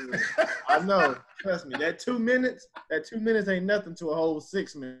around here. I know. Trust me. That 2 minutes ain't nothing to a whole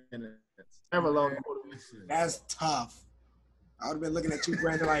 6 minutes. Never long. That's tough. I would have been looking at you,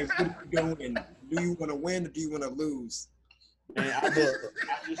 Brandon, like, what are you doing? Do you want to win or do you want to lose? And I just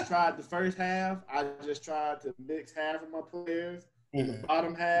tried the first half. I just tried to mix half of my players. The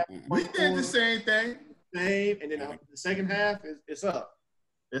bottom half. We did the same thing. And then the second half, it's up.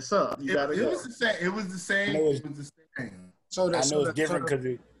 It's up. You gotta go. It was the same. It was the same. I know it's different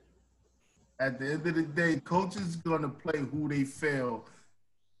because at the end of the day, coaches gonna play who they feel,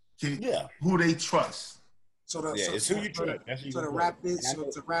 who they trust. It's who you trust. To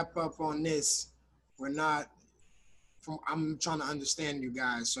wrap up on this, I'm trying to understand you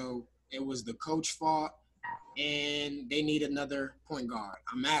guys. So it was the coach fault, and they need another point guard.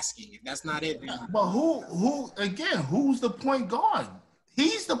 I'm asking if that's not it. But who's the point guard?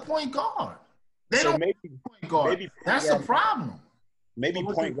 He's the point guard. They don't maybe point guard. That's the problem. Maybe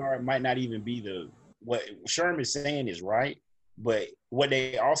point guard might not even be what Sherm is saying is right, but what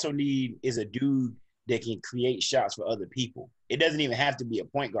they also need is a dude that can create shots for other people. It doesn't even have to be a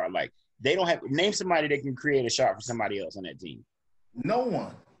point guard. Like they don't have name somebody that can create a shot for somebody else on that team. No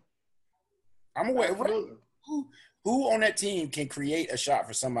one. I'm aware. Who on that team can create a shot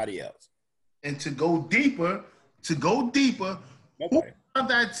for somebody else? And to go deeper, nobody. Who on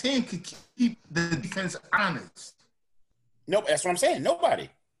that team can keep the defense honest? Nope, that's what I'm saying. Nobody.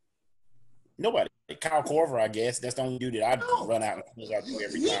 Kyle Korver, I guess. That's the only dude that I'd run out and do every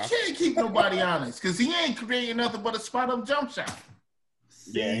time. He can't keep nobody honest because he ain't creating nothing but a spot-up jump shot.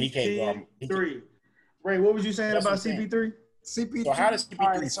 Yeah, he can't go. CP3. Ray, what was you saying about CP3? CP3. So how does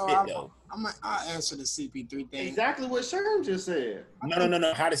CP3 fit, though? I'll answer the CP3 thing. Exactly what Sherm just said.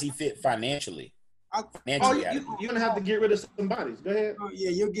 No. How does he fit financially? You're going to have to get rid of some bodies. Go ahead. Oh, yeah,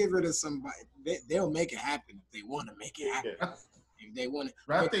 you'll get rid of somebody. They'll make it happen if they want to make it happen. Yeah. If they want it.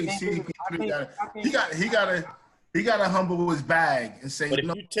 I think CP3 he got to humble his bag and say, but if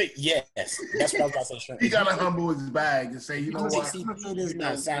you take, yes, that's what I was about to say. He got to humble his bag and say, you know what? I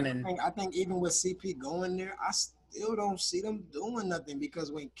think even with CP going there, I still don't see them doing nothing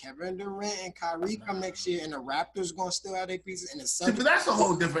because when Kevin Durant and Kyrie come next year and the Raptors going to still have their pieces and the Celtics. But that's a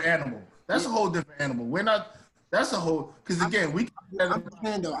whole different animal. We're not. That's a whole because again I'm just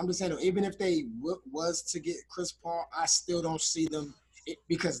saying though. Even if they was to get Chris Paul, I still don't see them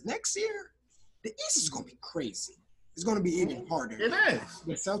because next year the East is going to be crazy. It's going to be even harder. It is.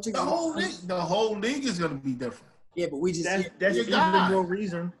 The Celtics. The whole league is going to be different. Yeah, but we just that's even more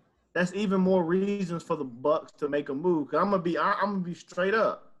reason. That's even more reasons for the Bucks to make a move. Cause I'm gonna be straight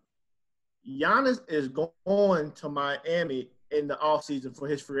up. Giannis is going to Miami in the offseason for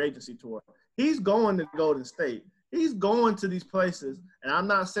his free agency tour. He's going to Golden State. He's going to these places. And I'm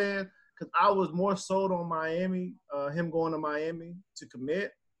not saying because I was more sold on Miami, him going to Miami to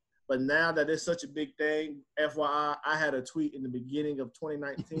commit. But now that it's such a big thing, FYI, I had a tweet in the beginning of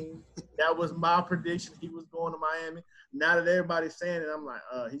 2019. That was my prediction. He was going to Miami. Now that everybody's saying it, I'm like,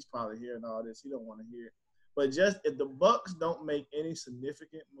 he's probably hearing all this. He don't want to hear it. But just if the Bucks don't make any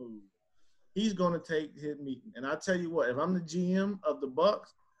significant move, he's going to take his meeting. And I tell you what, if I'm the GM of the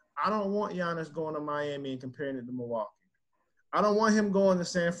Bucks, I don't want Giannis going to Miami and comparing it to Milwaukee. I don't want him going to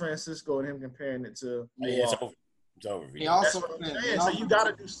San Francisco and him comparing it to Milwaukee. It's over. He also so you got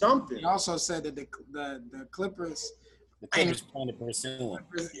to do something. He also said that the Clippers. The Clippers plan to pursue him.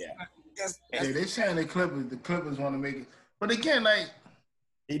 Yeah. They're saying the Clippers want to make it. But again, like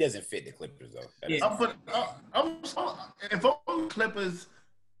he doesn't fit the Clippers though. Yeah. If I'm Clippers,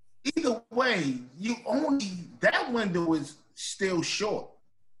 either way, you only that window is still short.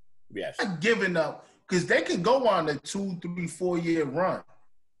 Yes. Not giving up because they can go on a 2, 3, 4 year run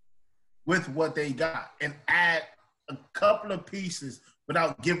with what they got and add a couple of pieces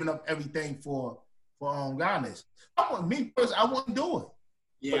without giving up everything for Giannis. I wouldn't do it.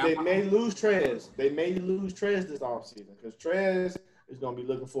 Yeah, but they may lose Trez. They may lose Trez this offseason because Trez is going to be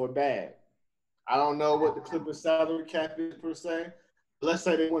looking for a bag. I don't know what the Clippers salary cap is per se. Let's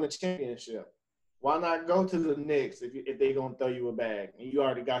say they win a championship. Why not go to the Knicks if they're going to throw you a bag and you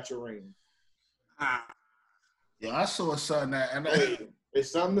already got your ring? Yeah, I saw something that. And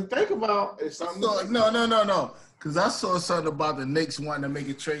it's something to think about. It's something. No. Because I saw something about the Knicks wanting to make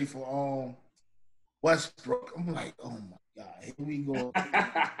a trade for Westbrook. I'm like, oh my God, here we go.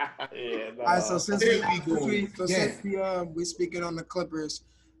 Yeah, no. All right, so since we're speaking on the Clippers,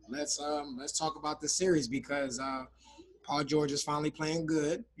 let's talk about the series because Paul George is finally playing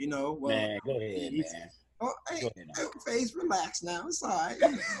good. You know, well, man, go ahead, man. Oh, hey, Faise, relax now. It's all right. Go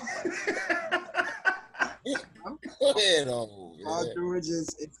ahead, Paul George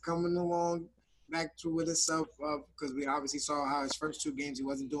is coming along back to with itself because we obviously saw how his first 2 games he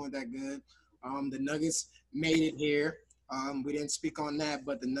wasn't doing that good. The Nuggets made it here. We didn't speak on that,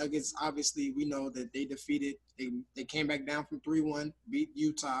 but the Nuggets, obviously, we know that they defeated. They came back down from 3-1, beat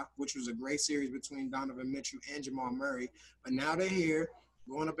Utah, which was a great series between Donovan Mitchell and Jamal Murray. But now they're here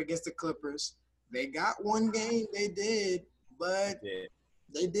going up against the Clippers. They got 1 game, they did, but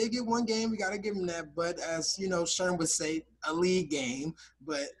they did get 1 game. We got to give them that. But as you know, Sherm would say, a league game.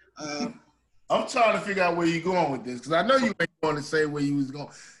 But I'm trying to figure out where you're going with this because I know you ain't going to say where you was going.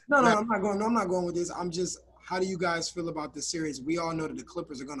 No, I'm not going. No, I'm not going with this. I'm just. How do you guys feel about this series? We all know that the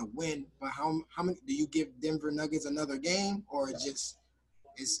Clippers are going to win, but how many do you give Denver Nuggets another game, or it's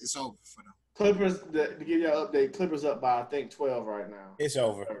over for them? Clippers, to give you an update, Clippers up by I think 12 right now. It's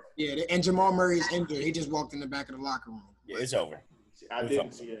over. Yeah, and Jamal Murray is injured. He just walked in the back of the locker room. Yeah, it's over. I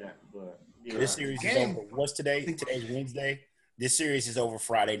didn't see that, but yeah. This series is over. What's today? Today's Wednesday. This series is over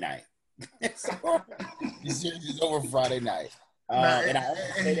Friday night. This series is over Friday night. And I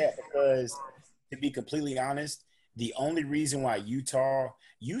only say that because, to be completely honest, the only reason why Utah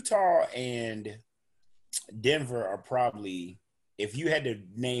and Denver are probably, if you had to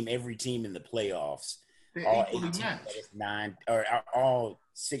name every team in the playoffs, all 18, 9 or all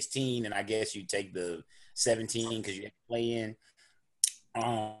 16, and I guess you take the 17 because you have to play in.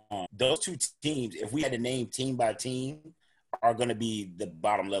 Those 2 teams, if we had to name team by team, are going to be the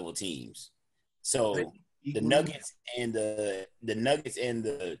bottom level teams. So the Nuggets and the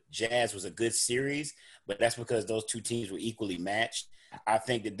Jazz was a good series, but that's because those 2 teams were equally matched. I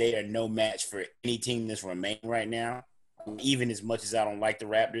think that they are no match for any team that's remaining right now. Even as much as I don't like the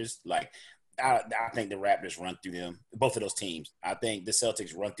Raptors, I think the Raptors run through them, both of those teams. I think the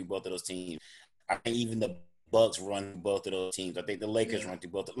Celtics run through both of those teams. I think even the Bucks run through both of those teams. I think the Lakers run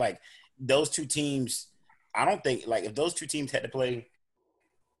through both. Those 2 teams, I don't think if those 2 teams had to play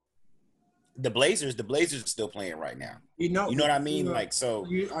the Blazers are still playing right now. You know what I mean? Are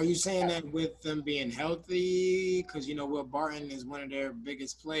you saying that with them being healthy? Because Will Barton is one of their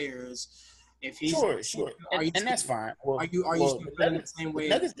biggest players. If he's sure, and that's fine. Well, are you still feeling the same way?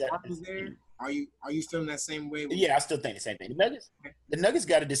 There? Are you feeling that same way? Yeah, I still think the same thing. The Nuggets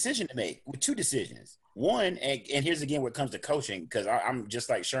got a decision to make with 2 decisions. One, and here's again where it comes to coaching, because I'm just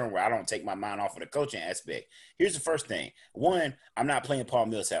like Sherm, where I don't take my mind off of the coaching aspect. Here's the first thing. One, I'm not playing Paul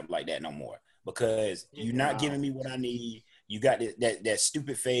Millsap like that no more because you're not giving me what I need. You got that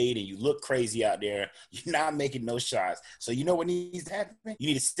stupid fade, and you look crazy out there. You're not making no shots. So you know what needs to happen? You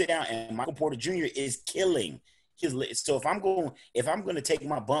need to sit down, and Michael Porter Jr. is killing. So if I'm going to take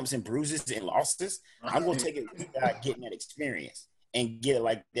my bumps and bruises and losses, I'm going to take it without getting that experience and get it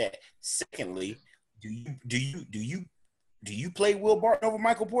like that. Secondly, do you play Will Barton over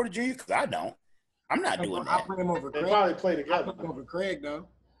Michael Porter Jr.? Because I don't. I'm not doing that. I play him over Craig. They probably play together. I play him over Craig though.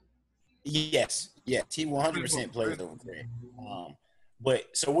 Yes, he 100% plays over Craig. But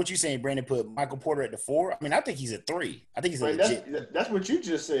so what you saying, Brandon? Put Michael Porter at the 4? I mean, I think he's a 3. I think he's a legit. That's what you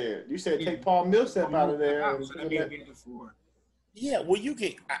just said. You said take Paul Millsap out of there. Yeah, well, you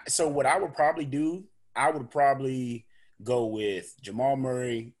can. So what I would probably do, I would probably go with Jamal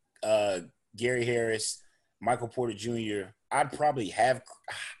Murray, Gary Harris, Michael Porter Jr. I'd probably have.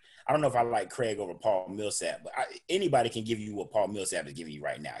 I don't know if I like Craig over Paul Millsap, but anybody can give you what Paul Millsap is giving you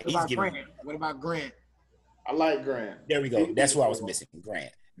right now. What about Grant? I like Grant. There we go. That's who I was missing.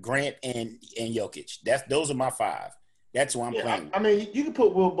 Grant and Jokic. Those are my 5. That's who I'm playing with. I mean, you can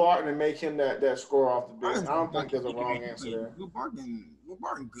put Will Barton and make him that scorer off the bench. I don't think there's a wrong answer there. Will Barton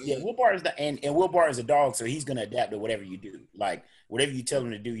good. Yeah, Will Barton's and Will Barton's a dog, so he's gonna adapt to whatever you do. Like whatever you tell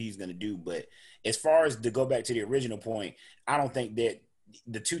him to do, he's gonna do. But as far as to go back to the original point, I don't think that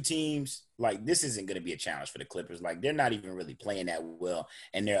the two teams, like, this isn't gonna be a challenge for the Clippers. Like, they're not even really playing that well,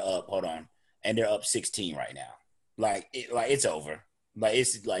 and they're up. Hold on, and they're up 16 right now. Like it's over. Like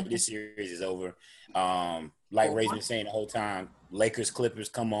it's like this series is over. Like Ray's been saying the whole time, Lakers Clippers,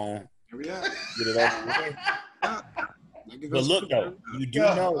 come on, get it over with. But look though, you do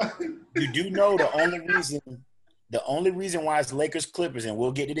know the only reason why it's Lakers Clippers, and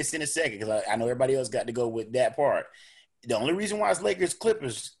we'll get to this in a second because I know everybody else got to go with that part. The only reason why it's Lakers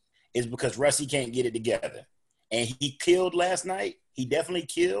Clippers is because Russie can't get it together, and he killed last night. He definitely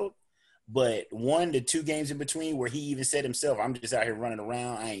killed, but the 2 games in between where he even said himself, "I'm just out here running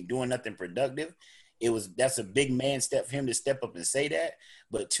around. I ain't doing nothing productive." That's a big man step for him to step up and say that.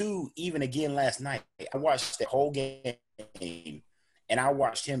 But 2, even again last night, I watched the whole game, and I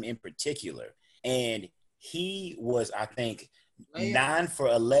watched him in particular, and he was, I think, 9 for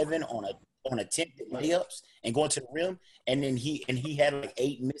 11 on attempted layups and going to the rim, and then he had like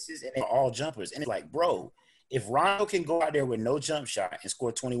 8 misses, and they were all jumpers. And it's like, bro, if Rondo can go out there with no jump shot and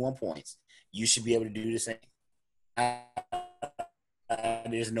score 21 points, you should be able to do the same.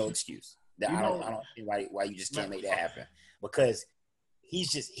 There's no excuse. I don't see why you just can't make that happen, because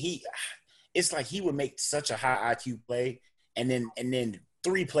it's like he would make such a high IQ play, and then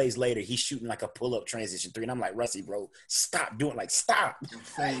 3 plays later he's shooting like a pull-up transition 3, and I'm like, Russie, bro, stop doing stop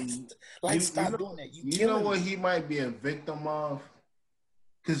doing that. You know what he might be a victim of?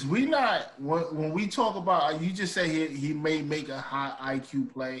 Because when we talk about, you just say he may make a high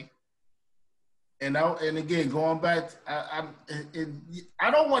IQ play. And again, going back, I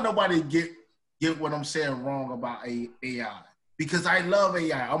don't want nobody to get what I'm saying wrong about AI, because I love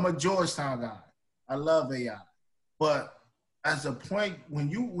AI. I'm a Georgetown guy. I love AI, but as a point, when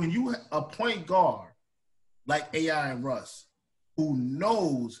you a point guard like AI and Russ, who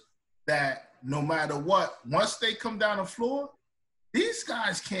knows that no matter what, once they come down the floor, these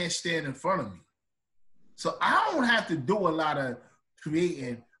guys can't stand in front of me. So I don't have to do a lot of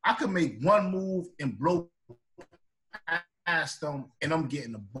creating. I can make one move and blow past them, and I'm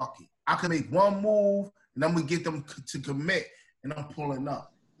getting a bucket. I can make one move, and I'm going to get them to commit, and I'm pulling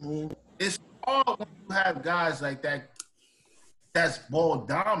up. Mm-hmm. It's hard when you have guys like that that's ball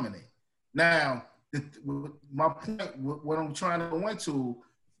dominant. Now, my point, what I'm trying to go into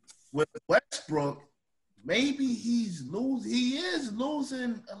with Westbrook, maybe he is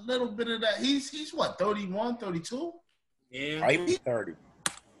losing a little bit of that. He's what, 31, 32? Yeah. Might be 30.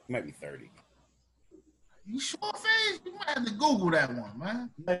 He might be 30. You sure, Faise? You might have to Google that one, man.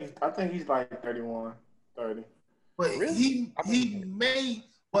 I think he's like 31, 30. But really? he made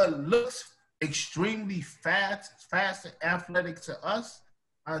what looks extremely fast and athletic to us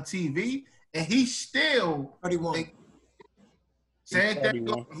on TV, and he's still 31. Saying that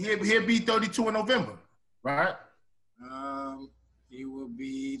he'll be 32 in November, right? He will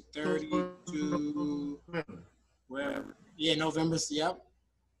be 32. Wherever. Yeah, November. Yep.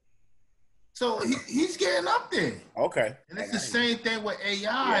 So he's getting up there. Okay. And it's the same thing with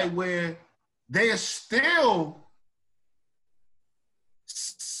AI, where they are still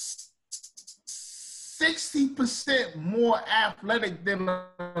 60% more athletic than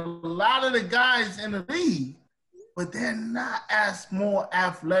a lot of the guys in the league, but they're not as more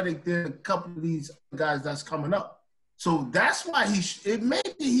athletic than a couple of these guys that's coming up. So that's why he may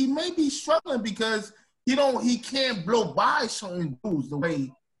be struggling, because he can't blow by certain dudes the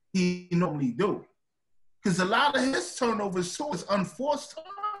way he normally do. Because a lot of his turnovers too is unforced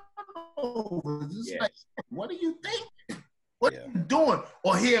turnovers. It's like, what are you thinking? What are you doing?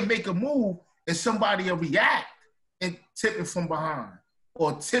 Or he'll make a move and somebody will react and tip it from behind.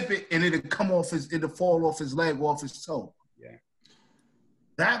 Or tip it and it'll fall off his leg or off his toe. Yeah.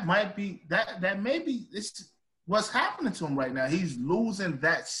 That might be that maybe it's what's happening to him right now. He's losing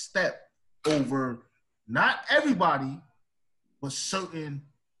that step over not everybody, but certain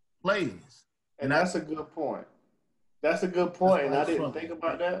players. And that's a good point. That's a good point, and I didn't think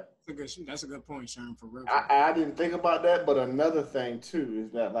about that. That's a good point, Sherm, for real. I didn't think about that, but another thing too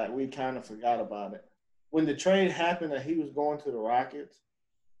is that we kind of forgot about it. When the trade happened that he was going to the Rockets,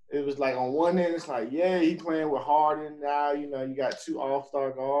 it was like on one end it's like, yeah, he playing with Harden now. You got 2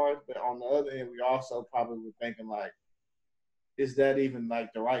 all-star guards, but on the other end we also probably were thinking like, is that even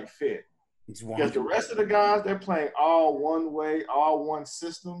like the right fit? Because the rest of the guys, they're playing all one way, all one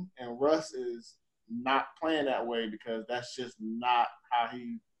system, and Russ is not playing that way because that's just not how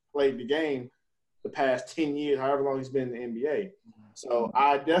he played the game the past 10 years, however long he's been in the NBA. So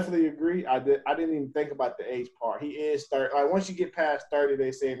I definitely agree. I didn't even think about the age part. He is 30. Like once you get past 30,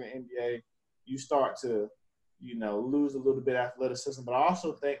 they say in the NBA, you start to, lose a little bit of athleticism. But I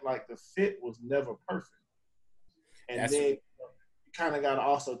also think like the fit was never perfect. And then you kind of got to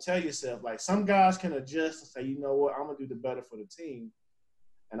also tell yourself, like some guys can adjust and say, you know what, I'm going to do the better for the team.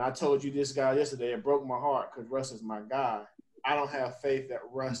 And I told you this guy yesterday, it broke my heart because Russ is my guy. I don't have faith that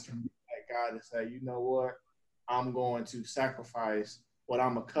Russ can be that guy to say, you know what, I'm going to sacrifice what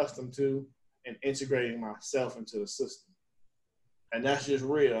I'm accustomed to and integrating myself into the system. And that's just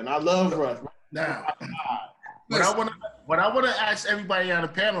real. And I love Russ. Now, what I want to ask everybody on the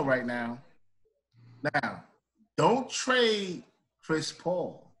panel right now, don't trade Chris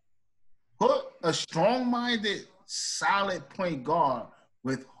Paul. Put a strong-minded, solid point guard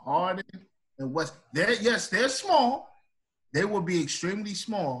with Harden and West. They're small. They will be extremely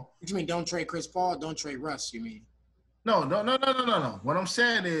small. What you mean? Don't trade Chris Paul. Don't trade Russ. You mean? No. What I'm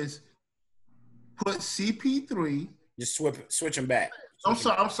saying is, put CP3. Just switch them back. I'm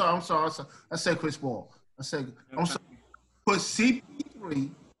sorry. I said Chris Paul. I'm sorry. Put CP3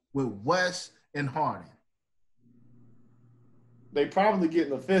 with West and Harden. They probably get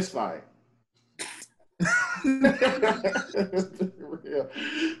in a fist fight.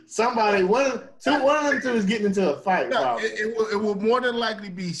 Somebody, one of them two is getting into a fight. No, it will more than likely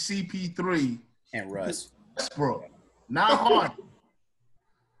be CP3 and Russ. Westbrook, not Harden.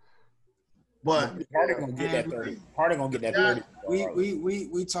 But Harden gonna get that 30. Harden gonna get that 30.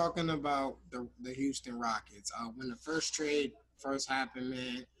 We talking about the Houston Rockets. When the first trade first happened,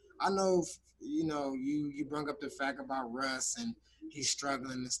 man, I know you brought up the fact about Russ and he's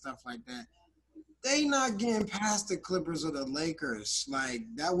struggling and stuff like that. They not getting past the Clippers or the Lakers. Like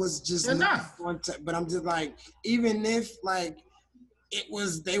that was just not one time. But I'm just like, even if like it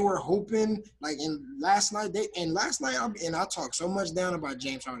was, they were hoping like last night I talked so much down about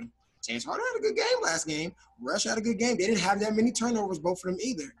James Harden. James Harden had a good game last game. Russ had a good game. They didn't have that many turnovers, both of them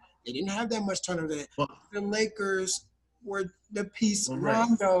either. They didn't have that much turnover. The Lakers were the piece.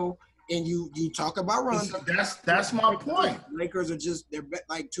 Rondo. And you talk about Rondo. That's my point. Lakers are they're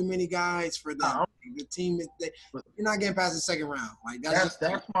like too many guys for them. The team you're not getting past the second round. Like that's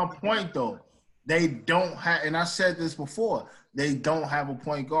my point though. They don't have, and I said this before. They don't have a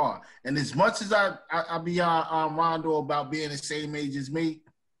point guard. And as much as I be on Rondo about being the same age as me,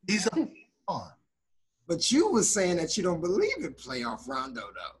 he's a on. But you was saying that you don't believe in playoff Rondo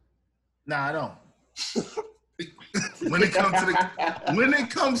though. Nah, I don't. when it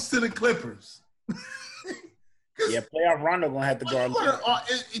comes to the Clippers. Yeah, playoff Rondo gonna have to guard.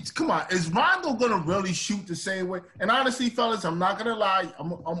 Come on, is Rondo gonna really shoot the same way? And honestly, fellas, I'm not gonna lie.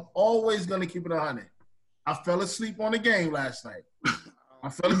 I'm always gonna keep it 100. I fell asleep on the game last night. I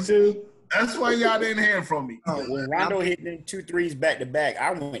fell asleep. That's why y'all didn't hear from me. When Rondo hit them 2 threes back to back,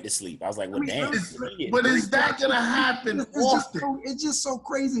 I went to sleep. I was like, well, damn. But is that going to happen often? It's just so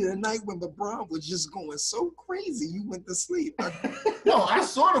crazy. The night when LeBron was just going so crazy, you went to sleep. No, I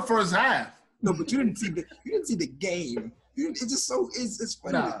saw the first half. No, but you didn't see the game. It's just so it's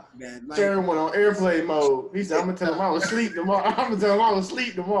funny, man. Like, Sherm went on airplane mode. He said, "I'm gonna tell him I was asleep tomorrow. I'm gonna tell him I was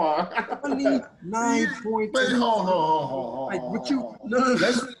asleep tomorrow." 29 points. But hold. Like what you? No.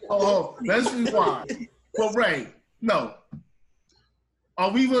 Let's rewind. But Ray, no.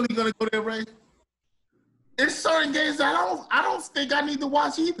 Are we really gonna go there, Ray? There's certain games that I don't think I need to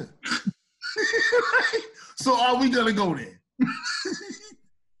watch either. So are we gonna go there?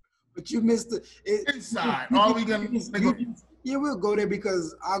 But you missed the inside. Are we gonna go? Yeah, we'll go there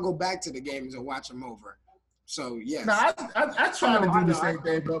because I'll go back to the games and watch them over. So yes. No, I try to do the same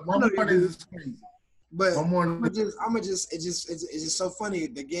thing, but my point is crazy. But it's just so funny.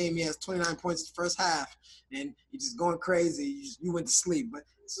 The game, he has 29 points the first half, and you're just going crazy. You went to sleep, but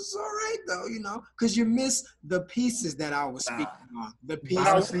it's just all right though, because you miss the pieces that I was speaking on. The pieces.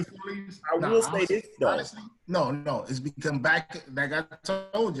 Honestly, I will say this though. Honestly, no, it's become back. Like I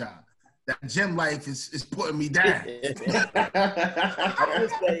told y'all, that gym life is putting me down. I will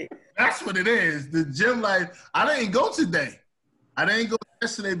say that's what it is. The gym life. I didn't go today. I didn't go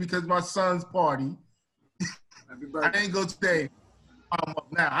yesterday because my son's party. I didn't go today.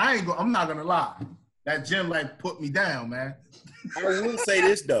 Now I'm not gonna lie. That gym life put me down, man. I will say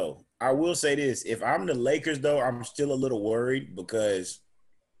this though. If I'm the Lakers though, I'm still a little worried because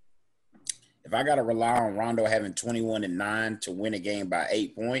if I gotta rely on Rondo having 21 and 9 to win a game by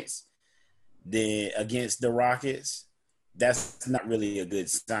 8 points, then against the Rockets, that's not really a good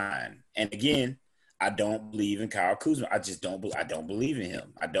sign. And again, I don't believe in Kyle Kuzma. I don't believe in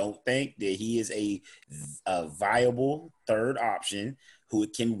him. I don't think that he is a viable third option who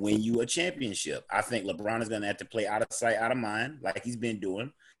can win you a championship. I think LeBron is going to have to play out of sight, out of mind, like he's been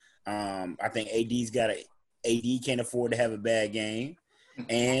doing. I think AD can't afford to have a bad game,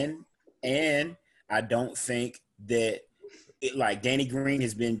 and I don't think that like Danny Green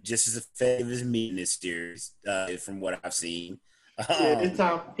has been just as effective as me in this series, from what I've seen. Yeah, it's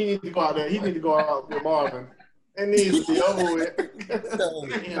time. He needs to go out there. He needs to go out with Marvin. It needs to be over with.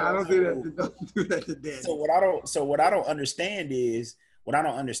 I don't do that. Don't do that to Danny. So what I don't understand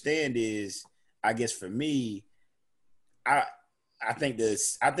is, I guess for me, I think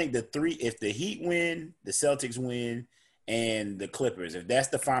the three, if the Heat win, the Celtics win, and the Clippers, if that's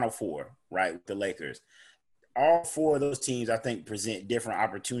the final four, right, with the Lakers, all four of those teams I think present different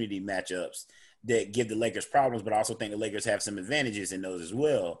opportunity matchups that give the Lakers problems, but I also think the Lakers have some advantages in those as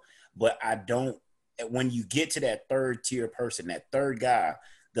well. But I don't, when you get to that third tier person, that third guy,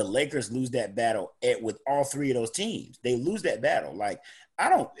 the Lakers lose that battle with all three of those teams. They lose that battle. Like, I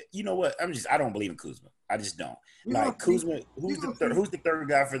don't, you know what? I don't believe in Kuzma. I just don't. Like Kuzma, who's the third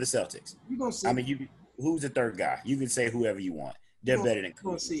guy for the Celtics? You gonna see? I mean, who's the third guy? You can say whoever you want. They're better than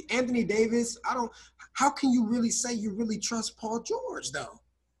Kuzma. See Anthony Davis. How can you really say you really trust Paul George though?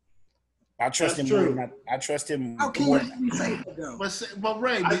 I trust him more. I trust him. How can you really say that though? But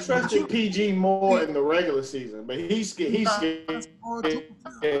Ray, I trusted PG more in the regular season, but he's scared.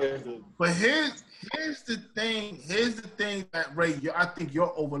 But here's the thing. Here's the thing that Ray, I think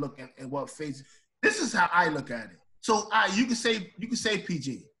you're overlooking and what Faise. This is how I look at it. So you can say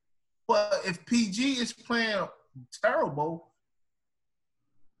PG, but if PG is playing terrible,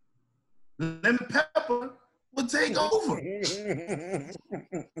 Lemon Pepper would take over.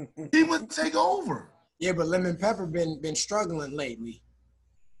 He would take over. Yeah, but Lemon Pepper been struggling lately.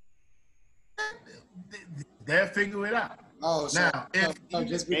 They'll figure it out. Oh, so now and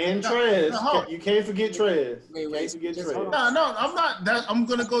Trez. You can't forget Trez. No, I'm not. I'm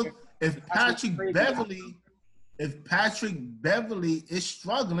gonna go. If Patrick Beverly is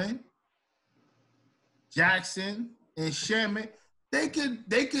struggling, Jackson and Sherman, they could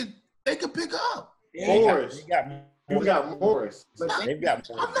pick up. Morris. We got Morris. They've got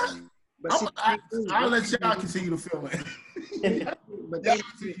Morris. I'll let y'all continue to film it. But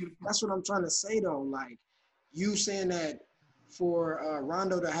that's what I'm trying to say though. Like you saying that for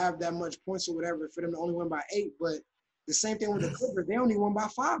Rondo to have that much points or whatever, for them to only win by 8, but the same thing with the Clippers, they only won by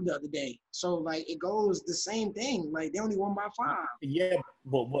 5 the other day. So like it goes the same thing. Like they only won by 5. Yeah,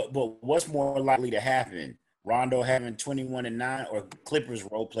 but what's more likely to happen? Rondo having 21 and 9, or Clippers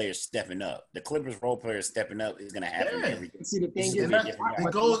role players stepping up? The Clippers role players stepping up is going to happen every game. See, the thing is,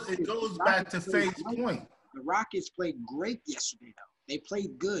 it goes back to Faise's point. The Rockets played great yesterday, though. They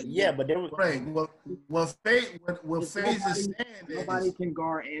played good. Yeah, but they were right. What Faise is saying is nobody can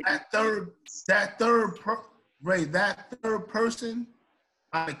guard that third person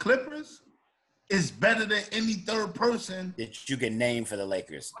on the Clippers is better than any third person that you can name for the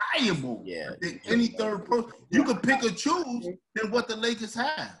Lakers. Valuable. Yeah. Any third person. You can pick or choose than what the Lakers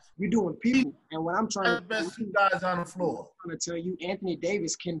have. You're doing people. And what I'm trying to best two guys on the floor. I'm trying to tell you, Anthony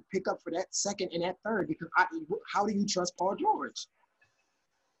Davis can pick up for that second and that third because how do you trust Paul George?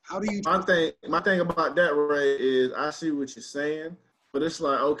 How do you my thing about that, Ray, is I see what you're saying, but it's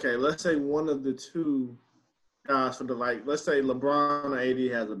like, okay, let's say one of the two guys for let's say LeBron or AD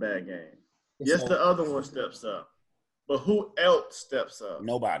has a bad game. Yes, the other one steps up. But who else steps up?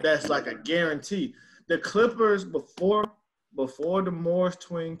 Nobody. That's like a guarantee. The Clippers, before the Morris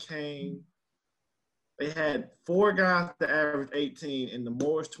twin came, they had 4 guys that averaged 18, and the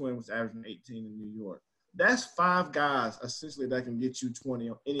Morris twin was averaging 18 in New York. That's 5 guys essentially that can get you 20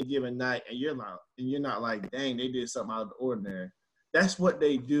 on any given night, and you're not like, dang, they did something out of the ordinary. That's what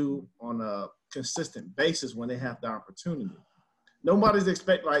they do on a consistent basis when they have the opportunity. Nobody's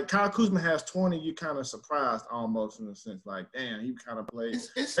like Kyle Kuzma has 20. You're kind of surprised almost in a sense, like, damn, he kind of played.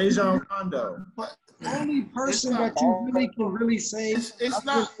 Rajon Rondo. But the only person that you really can really say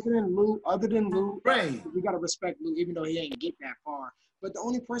other than Lou, Ray. We gotta respect Lou, even though he ain't get that far. But the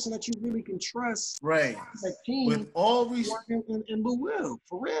only person that you really can trust, Ray, that team, with all respect, and Lou will,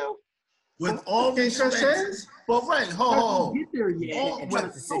 for real. With all respect, but Ray, hold. Get there yet?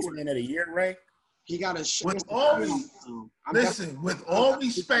 What's the 6th man of the year, Ray? He got to show. With all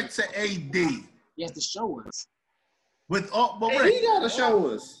respect to AD, he has to show us. He got to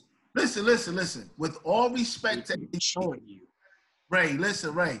show us. Listen. With all respect to AD, showing you, Ray.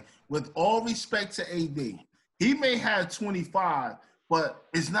 Listen, Ray. With all respect to AD, he may have 25, but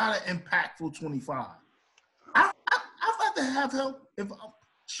it's not an impactful 25. I'd rather have him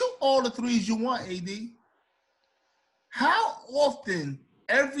shoot all the threes you want, AD. How often?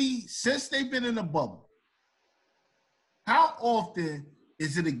 Since they've been in the bubble, how often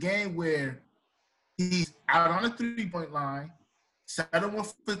Is it a game where he's out on the 3-point line, settling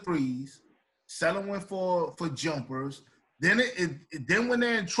for threes, settling for jumpers? Then then when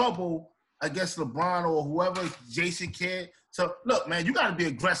they're in trouble against LeBron or whoever, Jason Kidd. So look, man, you got to be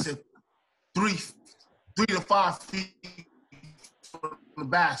aggressive 3 to 5 feet from the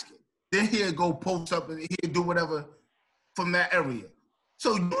basket. Then he'll go post up and he'll do whatever from that area.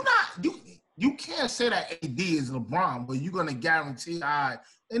 So you can't say that AD is LeBron, but you're gonna guarantee and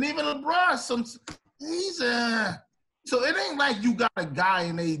even LeBron so it ain't like you got a guy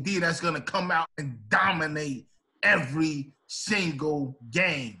in AD that's gonna come out and dominate every single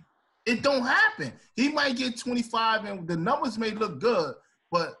game. It don't happen. He might get 25 and the numbers may look good,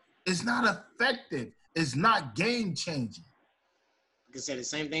 but it's not effective. It's not game changing. Like I said, the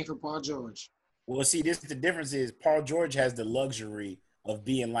same thing for Paul George. Well, see, the difference is Paul George has the luxury of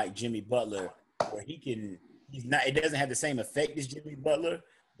being like Jimmy Butler, where it doesn't have the same effect as Jimmy Butler,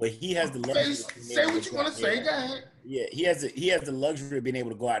 but he has the luxury. Say what you want to say, go ahead. Yeah, he has the luxury of being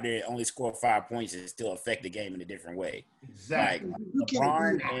able to go out there and only score 5 points and still affect the game in a different way. Exactly. Like you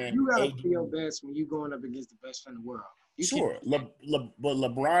gotta AD, play your best when you're going up against the best in the world. But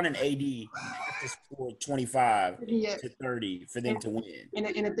LeBron and AD have to score 25 to 30 for them to win. And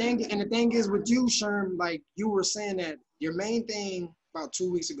the thing is with you, Sherm, like you were saying that your main thing about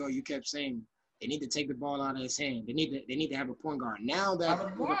 2 weeks ago, you kept saying they need to take the ball out of his hand. They need to have a point guard. Now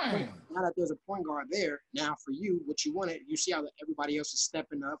that there's a point guard there, now for you, what you wanted, you see how everybody else is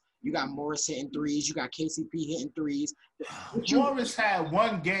stepping up. You got Morris hitting threes. You got KCP hitting threes. Morris had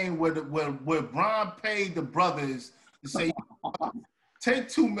one game where Bron paid the brothers to say, take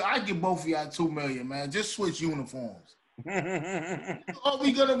 $2 million. I give both of y'all $2 million, man. Just switch uniforms. Are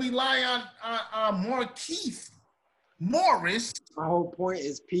we gonna rely on Markieff Morris? My whole point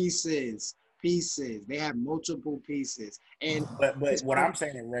is pieces. They have multiple pieces, and but what I'm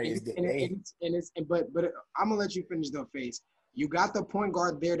saying, Ray, is that but I'm gonna let you finish though, Faise. You got the point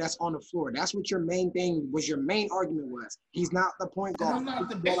guard there that's on the floor. That's what your main argument was. He's not the point guard. I'm not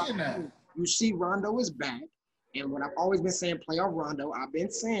debating that. You see, Rondo is back. And what I've always been saying, playoff Rondo, I've been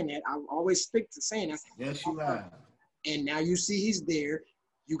saying that. I always stick to saying that. Yes, you have. And now you see he's there.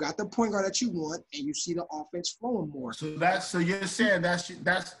 You got the point guard that you want, and you see the offense flowing more. So you're saying that's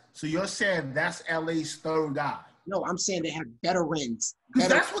LA's third guy. No, I'm saying they have veterans.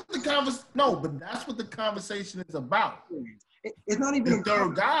 That's what the conversation is about. It's not even the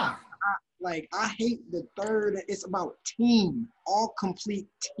third guy. I hate the third. It's about team, all complete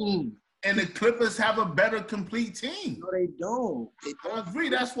team. And the Clippers have a better complete team. No, they don't. I agree.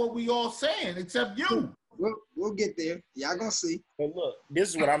 That's what we all saying, except you. We'll get there. Y'all gonna see. But look, this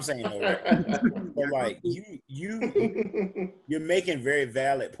is what I'm saying though. Right? But like you're making very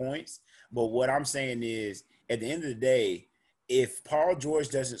valid points. But what I'm saying is, at the end of the day, if Paul George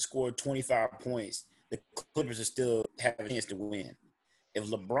doesn't score 25 points, the Clippers will still have a chance to win. If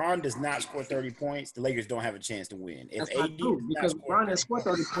LeBron does not score 30 points, the Lakers don't have a chance to win. If That's not true, because LeBron has scored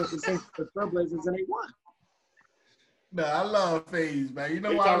 30 points against the Trailblazers and they won. No, I love Faise, man. You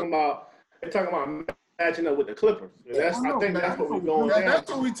know what? They're talking about matching up with the Clippers. I think that's what we're going down.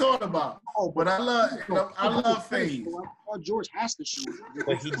 That's what we talking about. But I love Faise. Paul George has to shoot.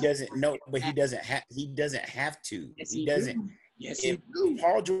 But he doesn't know. But he doesn't have to. Yes, he doesn't. Yes, if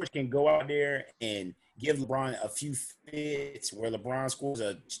Paul George can go out there and give LeBron a few fits where LeBron scores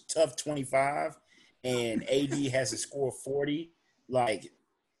a tough 25 and AD has to score 40,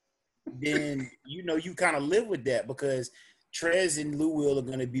 then you kind of live with that because Trez and Lou Will are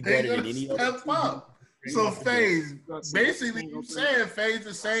going to be better than any other. So Faise, basically you saying Faise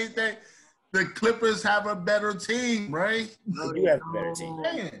the same thing. The Clippers have a better team, right? No, they do have a better team.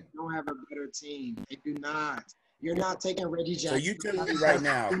 They don't have a better team. They do not. You're not taking Reggie Jackson. So you telling me right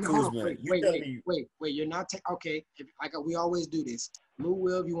now, Kuzma, wait. You're not taking. Okay, we always do this. Lou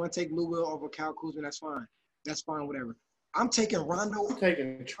Will, if you want to take Lou Will over Kyle Kuzma, that's fine. That's fine, whatever. I'm taking Rondo. I'm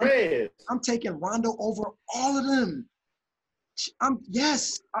taking Trez. I'm taking Rondo over all of them.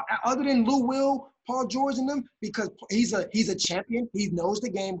 Other than Lou Will, Paul George and them, because he's a champion. He knows the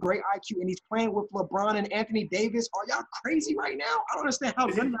game, great IQ, and he's playing with LeBron and Anthony Davis. Are y'all crazy right now? I don't understand how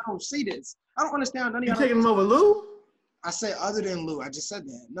none of y'all don't see this. I don't understand none of y'all. You taking him over Lou? I said other than Lou. I just said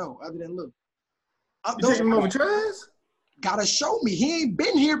that. No, other than Lou. You taking him over Trez? Gotta show me. He ain't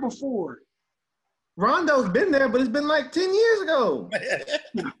been here before. Rondo's been there, but it's been like 10 years ago.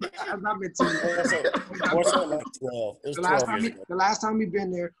 I've not been 10 years. Like 12. It was 12 years ago. The last time we've been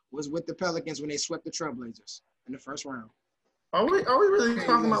there was with the Pelicans when they swept the Trailblazers in the first round. Are we really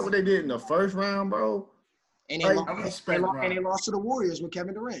talking about what they did in the first round, bro? And they lost to the Warriors with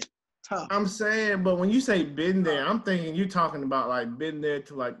Kevin Durant. Tough. I'm saying, but when you say been there, I'm thinking you're talking about like been there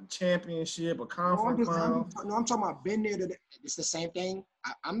to like championship or conference final. I'm talking about been there. It's the same thing.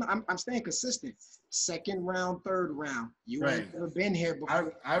 I'm staying consistent. Second round, third round. You ain't never been here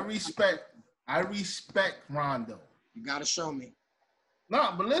before. I respect Rondo. You gotta show me.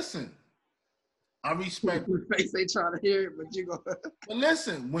 No, but listen. I respect. Face ain't trying to hear it, but you go. But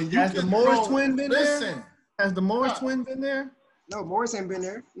listen, when you Has the Morris twin been there? Has the Morris twin been there? No, Morris ain't been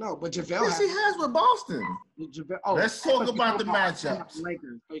there. No, but JaVale Yes, he has with Boston. Let's talk about the matchups.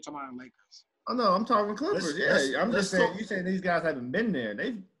 Lakers. Are you talking about Lakers? Oh no, I'm talking Clippers. I'm just saying. You saying these guys haven't been there?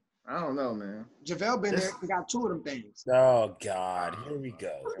 I don't know, man. JaVale been there and got two of them things. Oh God, here we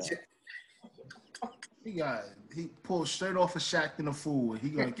go. He pulled straight off of Shaq in the fool. He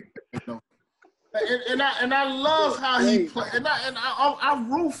gonna get, and I love how he play. And I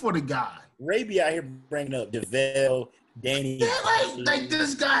root for the guy. Ray be out here bringing up DeVelle, Danny. Yeah, like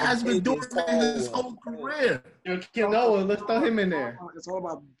this guy has been doing it his whole career. Noah, let's throw him in there. It's all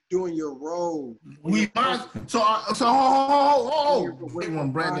about doing your role. Wait one,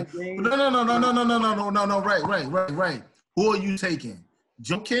 Brandon. No. Right. Who are you taking?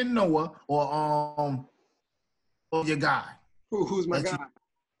 Joakim Noah or your guy? Who's my guy?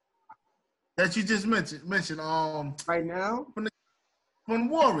 That you just mentioned. Right now? From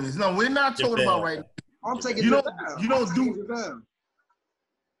Warriors. No, we're not talking about right now. I'm taking you don't do JaVale.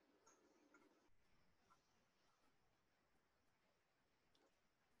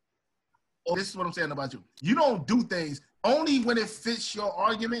 Oh, this is what I'm saying about you. You don't do things only when it fits your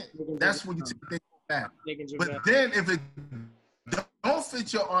argument. That's when you take things back. But then if it don't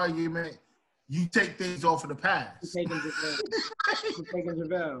fit your argument, you take things off of the past. You're taking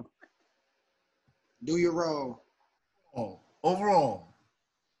JaVale. Do your role. Overall.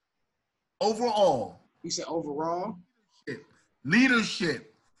 You said overall?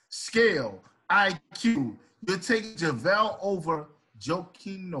 Leadership, scale, IQ. You're taking JaVale over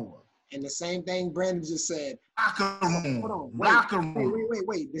Joakim Noah. And the same thing Brandon just said. Locker room. Hold on. Locker room.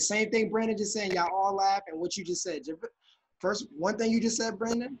 Wait. The same thing Brandon just said. Y'all all laugh at what you just said. First, one thing you just said,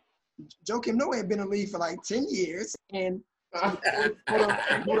 Brandon, Joakim Noah had been in the league for like 10 years. And hold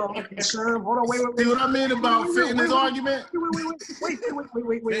on. Sherm, hold on. Wait. See what I mean about fitting his argument? Wait.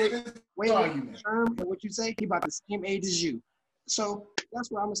 Sherm, and what you say, he about the same age as you. So that's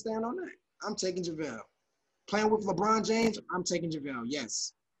where I'm going to stand on that. I'm taking JaVale. Playing with LeBron James, I'm taking JaVale.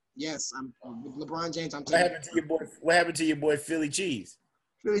 Yes, I'm with LeBron James. I'm taking. What happened to your boy Philly Cheese?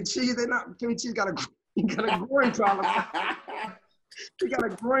 Philly Cheese got a growing problem. He got a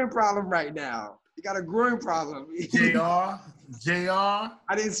growing problem right now. He got a growing problem. JR. I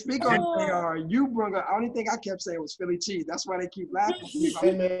didn't speak on JR. You brought up. The only thing I kept saying was Philly Cheese. That's why they keep laughing.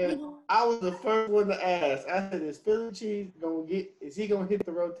 Hey man, I was the first one to ask. I said, "Is Philly Cheese is he gonna hit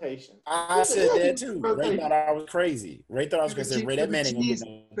the rotation?" I said that too. Ray thought I was crazy. Ray thought I was gonna say, "Ray, that man ain't gonna get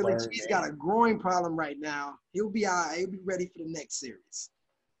no Philly Cheese got a growing problem right now. He'll be all right. He'll be ready for the next series."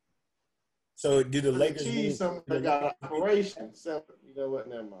 So do the Lakers win? Somebody got an operation. So you know what?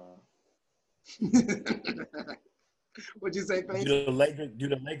 Never mind. What'd you say, Faise? Do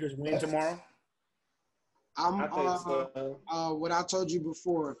the Lakers win tomorrow? What I told you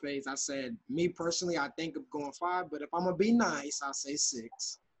before, Faise, I said, me personally, I think of going 5, but if I'm gonna be nice, I'll say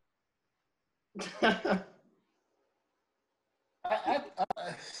 6. I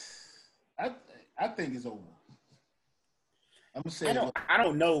think it's over. I'm gonna say I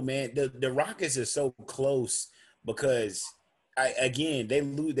don't know, man. The Rockets are so close because they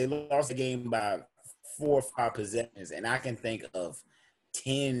lost the game by 4 or 5 possessions, and I can think of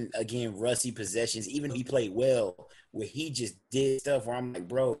 10 again rusty possessions. Even if he played well, where he just did stuff where I'm like,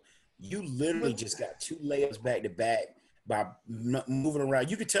 bro, you literally just got 2 layups back to back by moving around.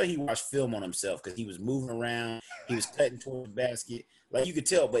 You could tell he watched film on himself because he was moving around, he was cutting towards the basket, like you could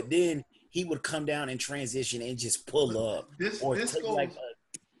tell. But then he would come down in transition and just pull up.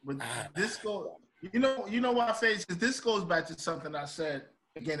 You know why, Faise? Because this goes back to something I said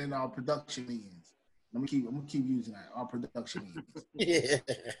again in our production meetings. I'm gonna keep using that. Our production meetings. Yeah.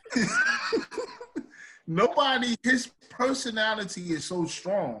 His personality is so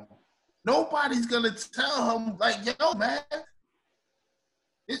strong. Nobody's gonna tell him like, yo, man,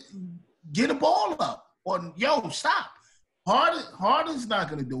 get the ball up, or yo, stop. Harden's not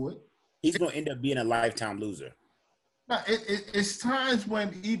gonna do it. He's gonna end up being a lifetime loser. No, it's times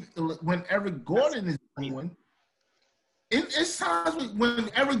when Eric Gordon is doing. It's times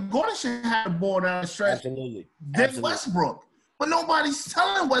when Eric Gordon should have the ball down the stretch. Absolutely. Then Westbrook. But nobody's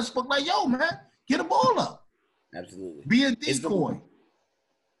telling Westbrook, like, yo, man, get the ball up. Absolutely. Be a decoy.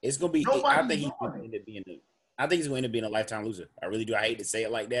 It's gonna be. I think I think he's going to be a lifetime loser. I really do. I hate to say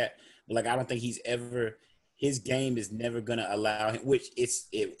it like that, but like I don't think his game is never going to allow him. Which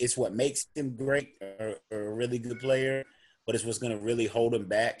it's what makes him great or a really good player, but it's what's going to really hold him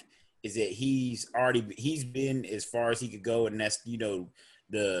back. Is that he's been as far as he could go, and that's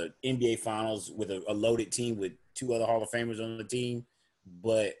the NBA Finals with a loaded team with two other Hall of Famers on the team,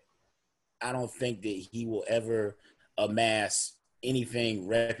 but I don't think that he will ever amass anything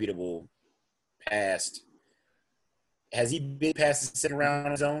reputable past. Has he been past the second round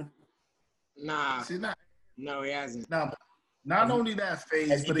on his own? Nah, See, no, he hasn't. now, not only that phase,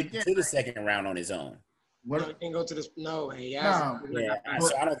 Has he but been again, to the second round on his own? No, he what? didn't go to this. No, he hasn't. Nah, Yeah,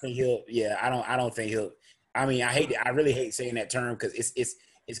 so I don't think he'll. Yeah, I don't think he'll. I mean, I really hate saying that term because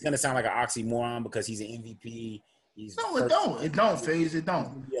it's gonna sound like an oxymoron because he's an MVP. He's No, it don't phase, it He's don't.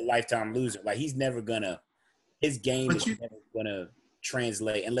 gonna be a lifetime loser. Like he's never gonna. His game But is you, never gonna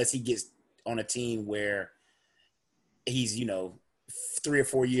translate unless he gets on a team where he's 3 or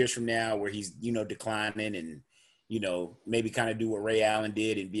 4 years from now where he's declining and maybe kind of do what Ray Allen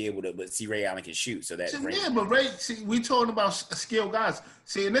did and be able to. But see, Ray Allen can shoot, so that yeah, but Ray, see, we talking about skilled guys.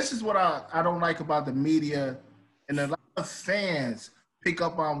 See, and this is what I don't like about the media, and a lot of fans pick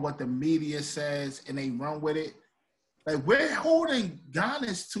up on what the media says and they run with it. Like we're holding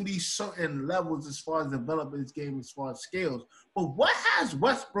Giannis to these certain levels as far as developing his game, as far as skills. But what has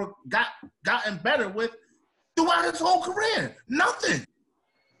Westbrook gotten better with throughout his whole career? Nothing.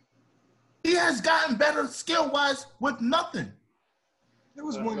 He has gotten better skill-wise with nothing. There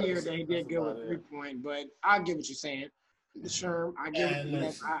was one year that he did good with 3-point, but I get what you're saying. Sherm, I get what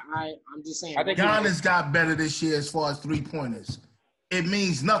you're saying. I'm just saying. I think Giannis got better this year as far as 3-pointers. It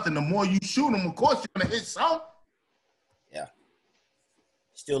means nothing. The more you shoot them, of course you're gonna hit some. Yeah.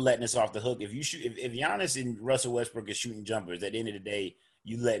 Still letting us off the hook. If Giannis and Russell Westbrook are shooting jumpers, at the end of the day,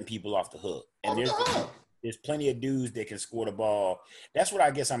 you letting people off the hook. And there's plenty of dudes that can score the ball. That's what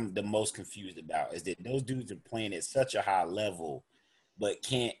I guess I'm the most confused about is that those dudes are playing at such a high level, but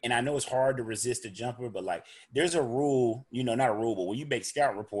can't. And I know it's hard to resist a jumper, but like there's a rule, not a rule, but when you make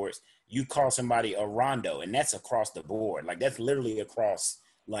scout reports, you call somebody a rondo, and that's across the board. Like that's literally across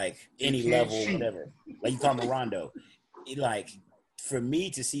like any level, whatever. Like you call him a rondo. Like for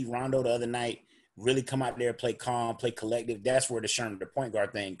me to see Rondo the other night really come out there, play calm, play collective, that's where the Sherm, the point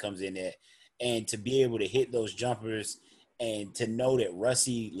guard thing comes in at. And to be able to hit those jumpers and to know that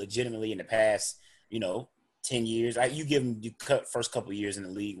Russie legitimately in the past, 10 years, you cut first couple of years in the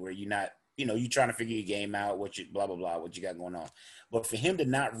league where you're not, you're trying to figure your game out, what you blah, blah, blah, what you got going on. But for him to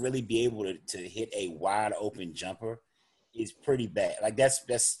not really be able to hit a wide open jumper is pretty bad. Like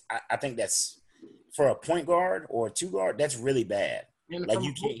I think that's for a point guard or a two guard, that's really bad. And like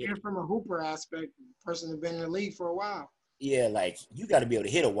you can't hit from a hooper aspect, person who's been in the league for a while. Yeah, like you got to be able to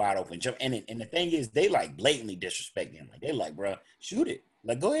hit a wide open jump, and the thing is, they like blatantly disrespect him. Like they like, bro, shoot it.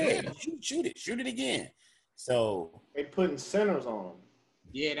 Like go ahead, shoot it again. So they putting centers on him.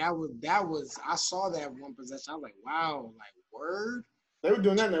 Yeah, that was. I saw that one possession. I was like, wow, like word. They were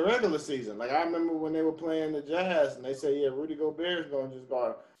doing that in the regular season. Like I remember when they were playing the Jazz, and they said, yeah, Rudy Gobert's going to just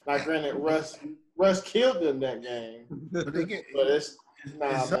guard. Like granted, Russ killed them that game, but it's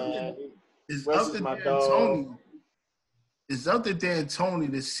man. Russ is my dog. It's up to Dan Tony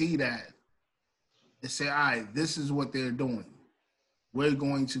to see that and say, all right, this is what they're doing. We're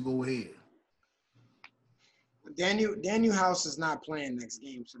going to go ahead. Daniel House is not playing next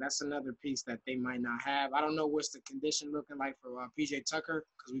game, so that's another piece that they might not have. I don't know what's the condition looking like for PJ Tucker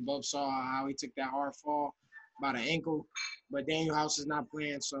because we both saw how he took that hard fall about an ankle, but Daniel House is not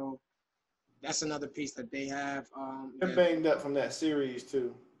playing, so that's another piece that they have. They're banged up from that series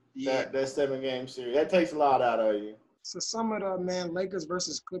too. Yeah, that 7-game series that takes a lot out of you. So some of the Lakers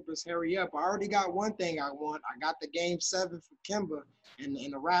versus Clippers, hurry up. I already got one thing I want. I got the game 7 for Kemba and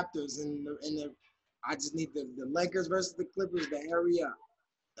the Raptors and the I just need the Lakers versus the Clippers to hurry up.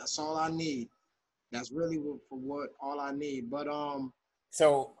 That's all I need. That's really all I need. But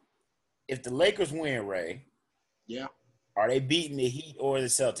so if the Lakers win, Ray, yeah, are they beating the Heat or the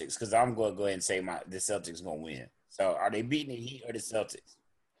Celtics? Because I'm going to go ahead and say the Celtics going to win. So are they beating the Heat or the Celtics?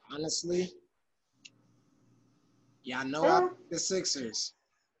 Honestly. Yeah, I know I picked the Sixers.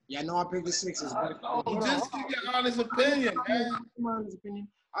 But Just give your honest opinion, man. My honest opinion.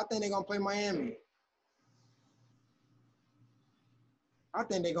 I think they're gonna play Miami.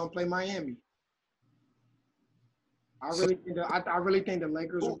 I really think the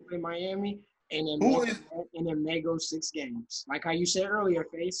Lakers will play Miami, and then may go 6 games. Like how you said earlier,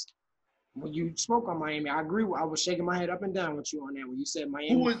 Faise. When you spoke on Miami, I agree. I was shaking my head up and down with you on that when you said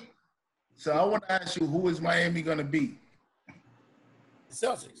Miami. So I want to ask you, who is Miami going to beat? The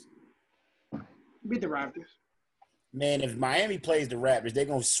Celtics. Beat the Raptors. Man, if Miami plays the Raptors, they're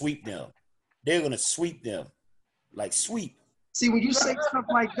gonna sweep them. They're gonna sweep them, like sweep. See, when you say stuff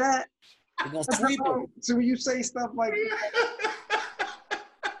like that, They're gonna sweep them. so when you say stuff like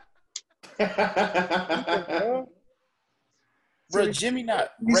that, Bro, Jimmy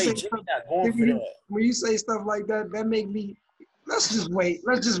not going for that. When you say stuff like that, that make me. Let's just wait.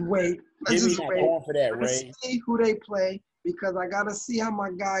 Jimmy not going for that, Let's Ray. see who they play because I gotta see how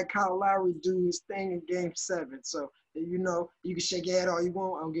my guy Kyle Lowry do his thing in Game 7. So you know, you can shake your head all you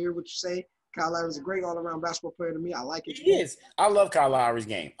want. I don't care what you say. Kyle Lowry is a great all-around basketball player to me. I like it. He is. I love Kyle Lowry's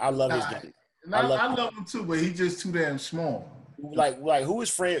game. I love his game. I love him too, but he's just too damn small. Like who is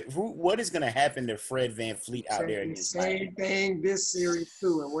Fred? What is going to happen to Fred VanVleet out there against Same thing this series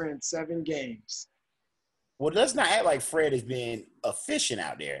too, and we're in 7 games. Well, let's not act like Fred has been efficient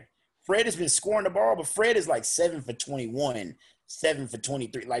out there. Fred has been scoring the ball, but Fred is like 7 for 21, 7 for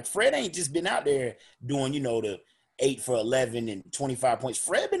 23. Like Fred ain't just been out there doing, the 8 for 11 and 25 points.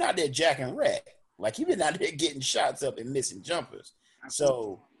 Fred been out there jacking wreck. Like he been out there getting shots up and missing jumpers.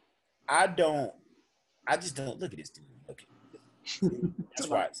 So I just don't look at this dude. Okay. That's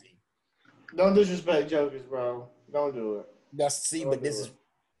why I see. Don't disrespect jokers, bro. Don't do it. But this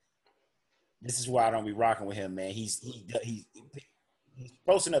is why I don't be rocking with him, man. He's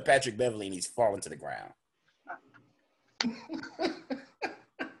posting up Patrick Beverly and he's falling to the ground.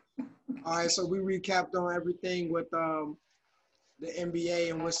 All right, so we recapped on everything with the NBA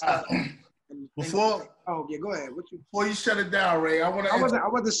and what's up. Before go ahead. Before you shut it down, Ray, I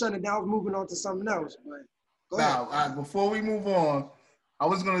wasn't shutting it down. I was moving on to something else, but go ahead. Before we move on, I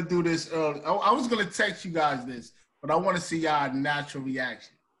was gonna do this early. I was gonna text you guys this, but I want to see y'all natural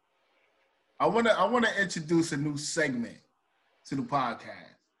reaction. I wanna introduce a new segment to the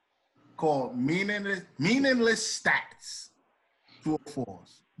podcast called Meaningless Stats. True or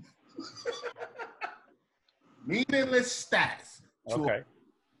false? Meaningless stats.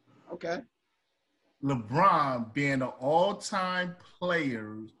 Okay. LeBron being the all-time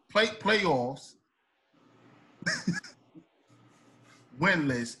playoffs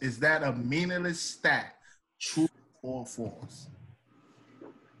winless, is that a meaningless stat? True or false?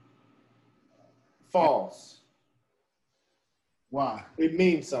 False. Why? It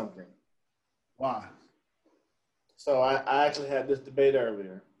means something. Why? So I actually had this debate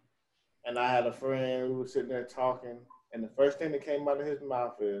earlier, and I had a friend who was sitting there talking, and the first thing that came out of his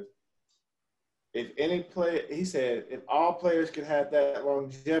mouth is, he said, if all players could have that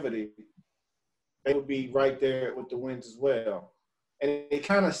longevity, they would be right there with the wins as well. And he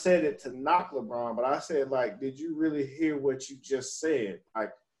kind of said it to knock LeBron, but I said, like, did you really hear what you just said?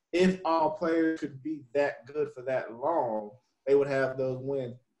 Like, if all players could be that good for that long, they would have those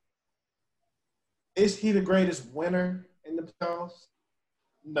wins. Is he the greatest winner in the playoffs?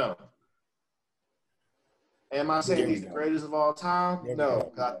 No. Am I saying he's the greatest of all time?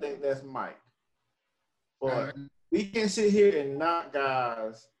 No, because I think that's Mike. But we can sit here and knock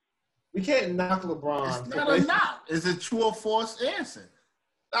guys. We can't knock LeBron. It's not a knock. It's a true or false answer.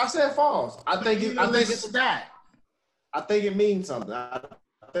 I said false. I think it's a stat. I think it means something. I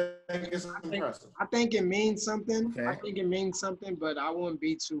think it's impressive. I think it means something. Okay. I think it means something, but I wouldn't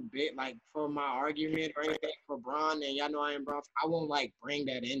be too big, like, for my argument or anything for Bron, and y'all know I am Bron. I won't, like, bring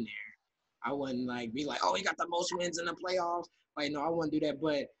that in there. I wouldn't, like, be like, oh, he got the most wins in the playoffs. Like, no, I wouldn't do that.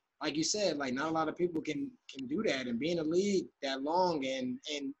 But like you said, like, not a lot of people can do that. And being in the league that long and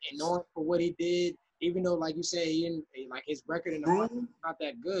knowing for what he did, even though, like you said, he didn't, like, his record in the finals not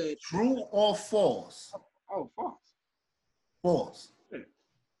that good. True or false? Oh, false. False.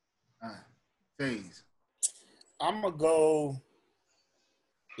 Faise. I'm going to go,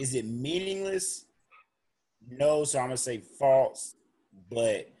 is it meaningless? No, so I'm going to say false.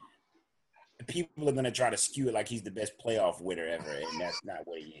 But people are going to try to skew it like he's the best playoff winner ever, and that's not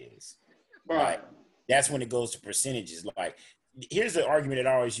what he is. Right. Like, that's when it goes to percentages. Like, here's the argument that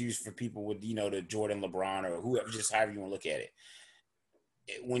I always use for people with, the Jordan, LeBron, or whoever, just however you want to look at it.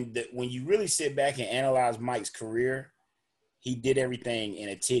 When you really sit back and analyze Mike's career, he did everything in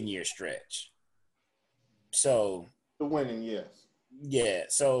a 10-year stretch. So the winning, yes. Yeah.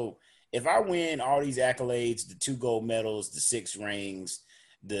 So if I win all these accolades, the 2 gold medals, the 6 rings,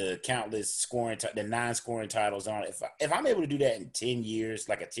 the countless scoring, the 9 scoring titles on it, if I'm able to do that in 10 years,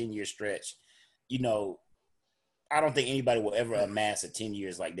 like a 10-year stretch, I don't think anybody will ever amass a 10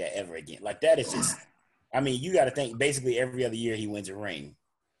 years like that ever again. Like, that is just, I mean, you got to think basically every other year he wins a ring.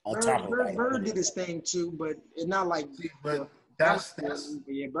 Bird did his thing too, but it's not like. But Bird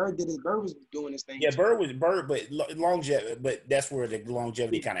did his. Bird was doing his thing. Yeah, but longevity. But that's where the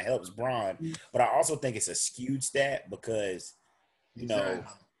longevity kind of helps Bron. But I also think it's a skewed stat because, I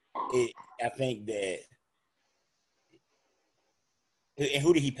think that And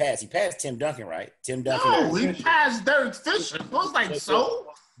who did he pass? He passed Tim Duncan, right? Tim Duncan. No, he passed Derek Fisher. I was like, so?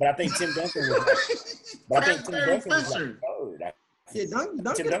 But I think Tim Duncan was like, but I think Tim Derek Duncan was like Fisher. third. Yeah, Duncan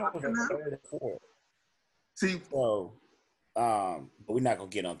Tim Duncan was now. like third or fourth. See, So, but we're not gonna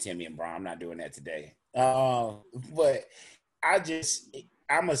get on Timmy and Brian. I'm not doing that today. But I'm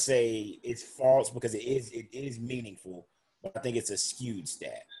gonna say it's false because it is meaningful, but I think it's a skewed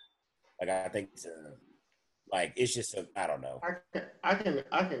stat. Like I think it's just I don't know. I can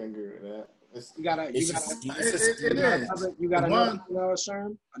agree with that. You got it is. another one,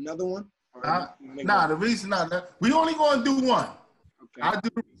 Sherm? Another one? The reason we only gonna do one. Okay. I do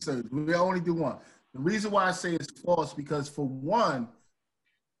the research. We only do one. The reason why I say it's false because for one,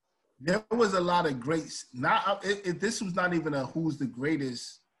 there was a lot of greats. This was not even a who's the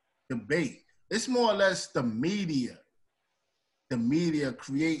greatest debate. It's more or less the media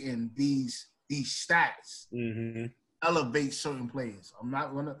creating these stats elevate certain players. I'm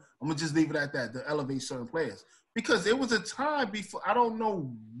gonna just leave it at that. To elevate certain players because there was a time before. I don't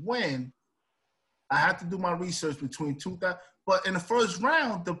know when. I had to do my research between 2000. But in the first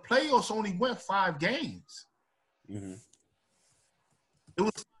round, the playoffs only went 5 games. Mm-hmm. It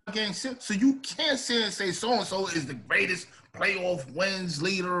was 5 games. So you can't sit and say so-and-so is the greatest playoff wins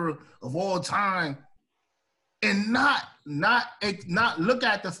leader of all time and not look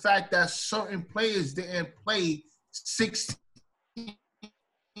at the fact that certain players didn't play 16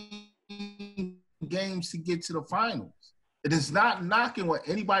 games to get to the finals. It is not knocking what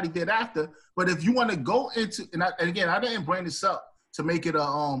anybody did after, but if you want to go into and again, I didn't bring this up to make it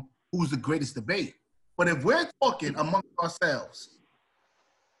a who's the greatest debate. But if we're talking among ourselves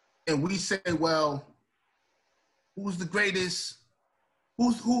and we say, well, who's the greatest?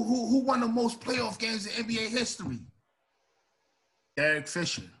 Who won the most playoff games in NBA history? Derek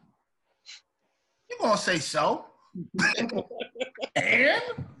Fisher. You're gonna say so. And what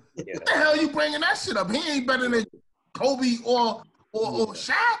the hell you bringing that shit up? He ain't better than Kobe or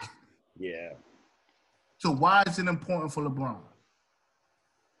Shaq. Yeah. So why is it important for LeBron?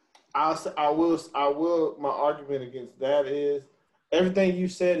 I will. My argument against that is everything you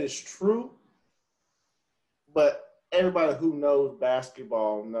said is true, but everybody who knows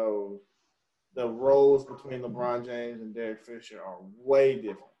basketball knows the roles between LeBron James and Derek Fisher are way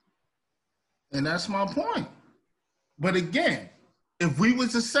different. And that's my point. But again, if we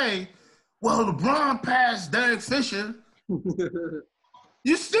was to say, well, LeBron passed Derek Fisher,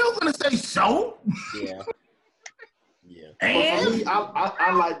 you're still gonna say so? Yeah. Yeah. And for me,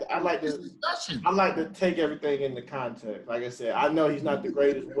 I like to take everything into context. Like I said, I know he's not the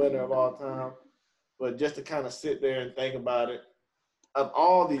greatest winner of all time, but just to kind of sit there and think about it, of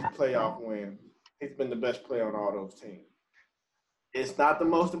all these playoff wins, he's been the best player on all those teams. It's not the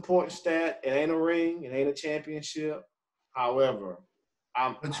most important stat. It ain't a ring. It ain't a championship. However,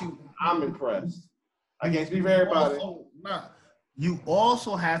 I'm impressed. I can't speak for everybody. You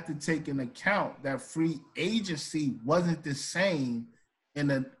also have to take into account that free agency wasn't the same in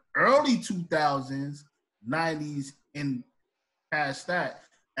the early 2000s, 90s, and past that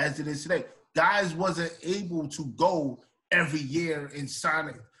as it is today. Guys wasn't able to go every year and sign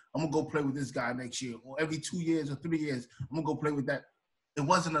it. I'm going to go play with this guy next year. Or every 2 years or 3 years, I'm going to go play with that. It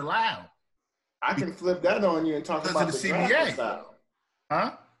wasn't allowed. I can flip that on you and talk about the drafting style.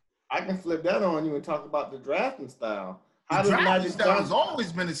 Huh? I can flip that on you and talk about the drafting style. The drafting style has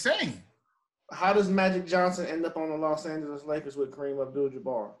always been the same. How does Magic Johnson end up on the Los Angeles Lakers with Kareem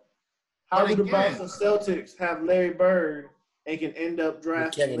Abdul-Jabbar? How do the Boston Celtics have Larry Bird and can end up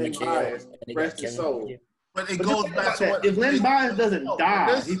drafting Len Bias, rest his soul? But it goes back to what if Len Bias doesn't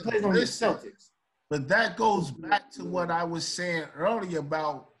die, he plays on the Celtics. But that goes back to what I was saying earlier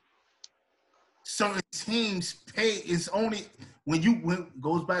about certain teams pay. It's only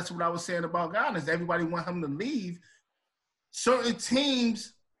goes back to what I was saying about Giannis. Everybody want him to leave. Certain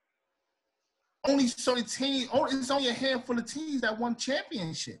teams, it's only a handful of teams that won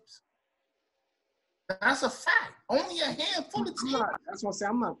championships. That's a fact. Only a handful of teams. That's what I say.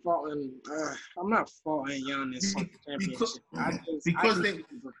 I'm not faulting Giannis on the championship. Because they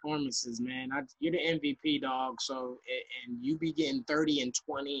performances, man. You're the MVP, dog. So and you be getting 30 and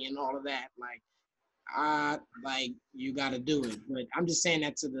 20 and all of that. You got to do it. But I'm just saying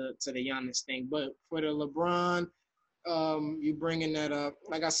that to the Giannis thing. But for the LeBron. You bringing that up,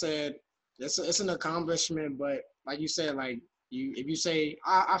 like I said, it's an accomplishment, but like you said, if you say,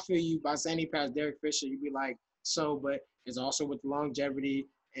 I feel you by saying he passed Derek Fisher, you'd be like, so, but it's also with longevity,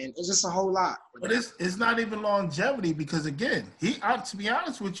 and it's just a whole lot. But it's not even longevity because, again, to be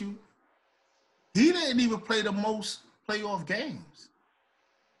honest with you, he didn't even play the most playoff games.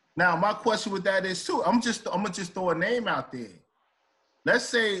 Now, my question with that is, too, I'm gonna just throw a name out there. let's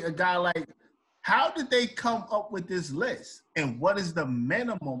say a guy like, how did they come up with this list? And what is the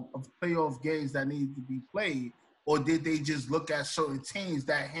minimum of playoff games that need to be played? Or did they just look at certain teams,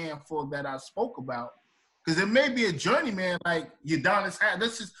 that handful that I spoke about? Because it may be a journeyman like Udonis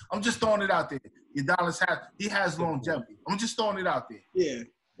has. I'm just throwing it out there. Udonis he has longevity. I'm just throwing it out there. Yeah.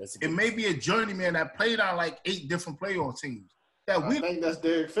 It may be a journeyman that played on like 8 different playoff teams. I think that's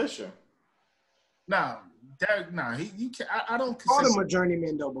Derek Fisher. Nah, Derek, he can't. I don't called him a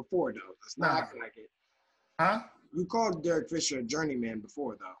journeyman though before though. It's not acting like it. Huh? You called Derek Fisher a journeyman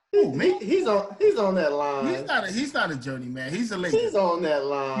before though. Who, me? He's on that line. He's not a journeyman. He's a Laker. He's on that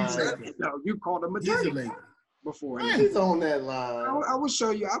line. No, you called him a journeyman before. He's on that line. I will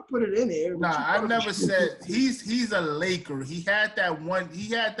show you. I'll put it in there. Nah, I never said he's a Laker. He had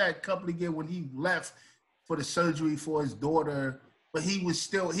that couple of years when he left for the surgery for his daughter, but he was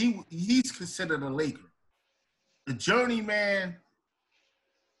still he's considered a Laker. The journeyman.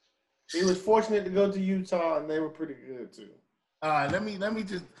 He was fortunate to go to Utah, and they were pretty good too.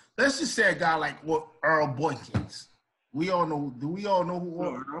 Let's just say a guy like Earl Boykins. We all know. Do we all know who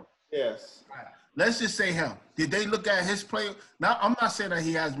Earl? Yes. Let's just say him. Did they look at his play? Now, I'm not saying that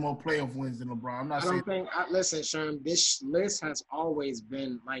he has more playoff wins than LeBron. Listen, Sherm, this list has always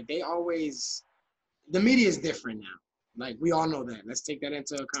been like the media is different now. Like we all know that. Let's take that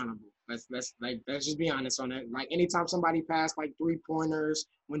into accountable. Let's just be honest on it. Like anytime somebody passed like 3-pointers,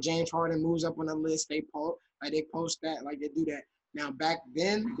 when James Harden moves up on the list, they post that, like they do that. Now back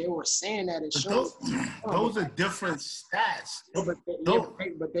then they were saying that it shows. Those are different stats. Those are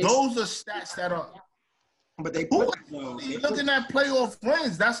stats that are. But they looking at playoff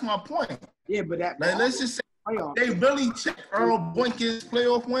wins. That's my point. Yeah, but let's just say they really check Earl Boykins'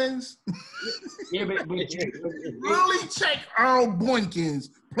 playoff wins. Yeah, but really check Earl Boykins'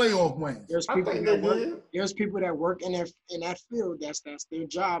 playoff wins. There's people that work in that field. That's their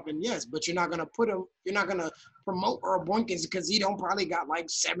job. And yes, but you're not gonna promote Earl Boykins because he don't probably got like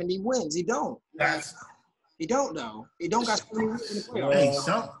 70 wins. He don't. He don't though. He don't got 70 wins in the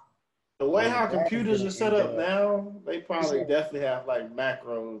playoffs. The way how computers are set up now, they probably definitely have like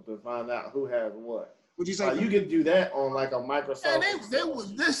macros to find out who has what. Would you say you could do that on like a Microsoft?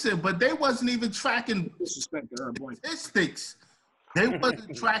 Yeah, but they wasn't even tracking statistics. They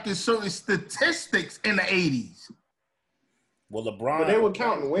wasn't tracking certain statistics in the 80s. Well, LeBron. But they were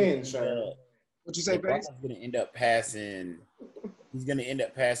counting wins, Sherm. What you say, Faise? He's going to end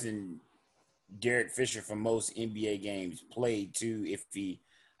up passing Derek Fisher for most NBA games played too. If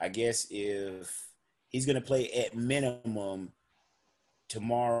he's going to play at minimum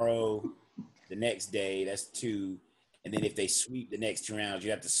tomorrow, the next day, that's 2. And then if they sweep the next 2 rounds,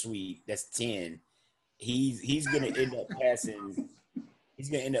 you have to sweep. That's 10. He's going to end up passing. He's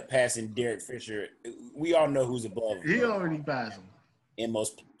going to end up passing Derek Fisher. We all know who's above him. He already passed him. In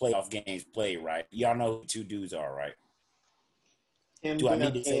most playoff games played, right? Y'all know who 2 dudes are, right? Do I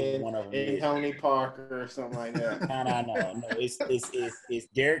need to say one of them? And Tony Parker or something like that. No. It's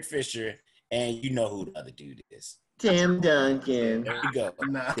Derek Fisher, and you know who the other dude is. Tim Duncan. There we go.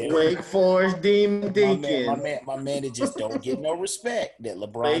 Wake Forest Demon Deacon. My man, it just don't get no respect. That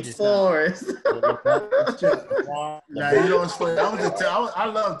LeBron Wake just Forest. I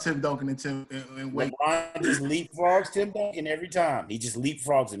love Tim Duncan and Wake. LeBron just leapfrogs Tim Duncan every time. He just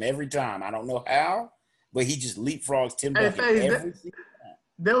leapfrogs him every time. I don't know how, but he just leapfrogs Tim Duncan every single time.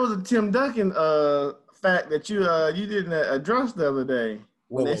 There was a Tim Duncan fact that you didn't address the other day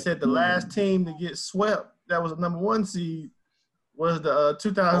when they said the last team to get swept. That was the number 1 seed was the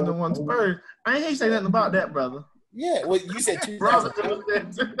 2001 Spurs. I ain't say nothing about that, brother. Yeah, well, you said 2000.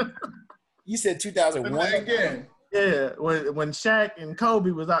 You said 2001 again. Yeah, when Shaq and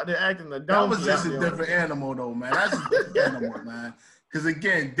Kobe was out there acting the donkey. That was just a different animal, though, man. That's a different animal, man. Because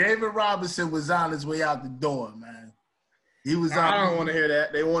again, David Robinson was on his way out the door, man. He was. I don't want to hear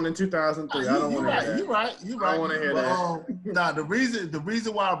that. They won in 2003. I don't want to hear that. You're right. I don't want to hear that. The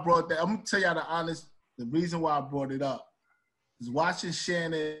reason why I brought that, I'm gonna tell y'all the honest. The reason why I brought it up is watching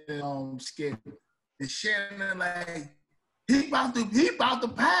Shannon skip. And Shannon like he about to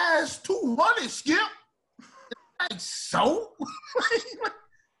pass 200 skip. Like so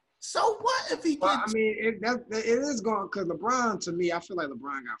what if he gets? Well, I mean, it is going because LeBron. To me, I feel like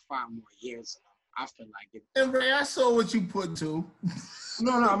LeBron got 5 more years. I feel like it. And Ray, I saw what you put to.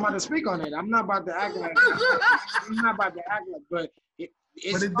 No, I'm about to speak on it. I'm not about to act like. But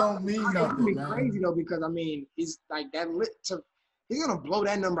it don't mean nothing. It's crazy though because I mean he's like that he's gonna blow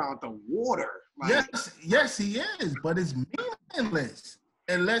that number out the water. Like, yes, he is, but it's meaningless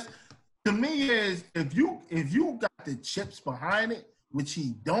unless to me is if you got the chips behind it, which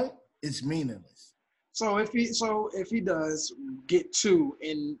he don't, it's meaningless. So if he does get 2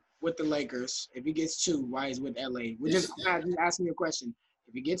 in with the Lakers, if he gets 2 while he's with LA, I'm just asking you a question.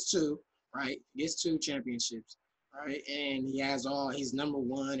 If he gets 2, right? Gets 2 championships, right? And he's number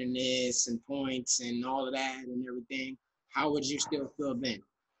 1 in this and points and all of that and everything. How would you still feel then?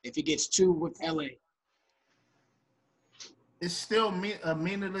 If he gets 2 with LA? It's still a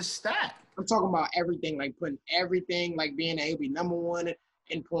meaningless stat. I'm talking about everything, like putting everything, like being that he'll be number 1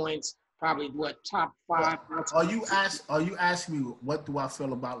 in points, probably top 5. Are you asking me what do I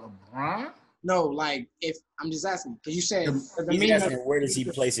feel about LeBron? No, like if I'm just asking because you said he's asking where does he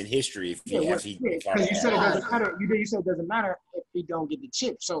place in history if because you said it doesn't matter. You said it doesn't matter if he don't get the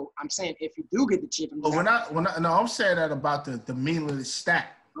chip. So I'm saying if he do get the chip, I'm saying that about the meaningless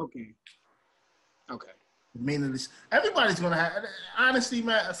stat. Okay. Meaningless. Everybody's gonna have. Honestly,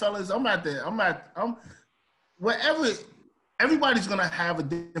 man, fellas, wherever. Everybody's gonna have a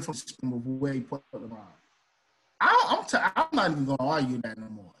different system of where you put LeBron. I'm not even gonna argue that no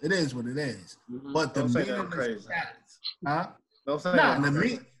more. It is what it is. Mm-hmm. But the meaningless stats, huh? Don't say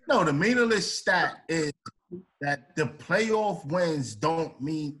the meaningless stat is that the playoff wins don't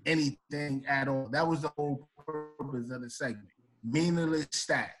mean anything at all. That was the whole purpose of the segment. Meaningless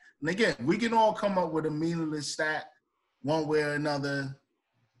stat. And again, we can all come up with a meaningless stat one way or another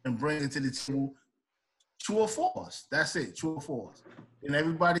and bring it to the table. True or false. That's it. True or false. And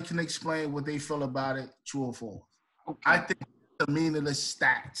everybody can explain what they feel about it. True or false. Okay. I think it's a meaningless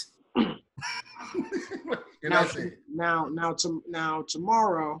stat. Now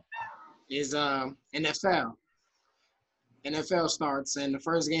tomorrow is NFL. NFL starts, and the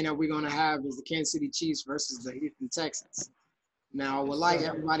first game that we're gonna have is the Kansas City Chiefs versus the Houston Texans. Now I would like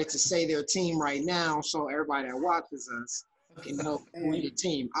everybody to say their team right now, so everybody that watches us can know who your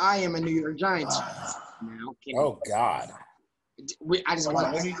team. I am a New York Giants now. Oh God. I just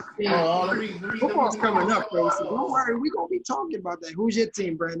want to. Football's coming up, Faise. Don't worry, we're gonna be talking about that. Who's your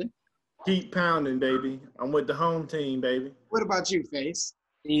team, Brandon? Keep pounding, baby. I'm with the home team, baby. What about you, Faise?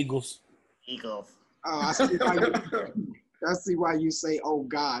 Eagles. Eagles. Oh, I see why you say "oh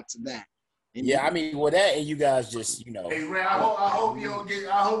God" to that. And yeah, I mean, with that, and you guys just, you know. Hey, Ray, I hope you don't get.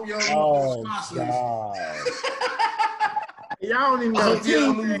 I hope you don't lose sponsors. Y'all don't even know. I hope you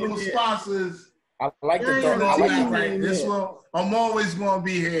don't lose sponsors. I like the throwback. This one, I'm always gonna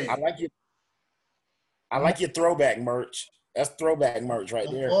be here. I like your throwback merch. That's throwback merch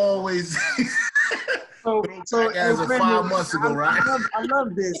right there. Always. so as of 5 months ago, right? I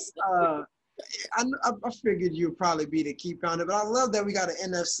love this. I figured you'd probably be the key pounder, but I love that we got an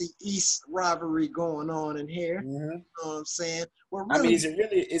NFC East rivalry going on in here. Mm-hmm. You know what I'm saying? Well, really, I mean,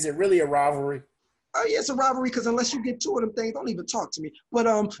 is it really a rivalry? Oh, yeah, it's a rivalry because unless you get 2 of them things, don't even talk to me. But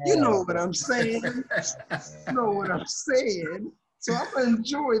you know what I'm saying. You know what I'm saying. So I'm gonna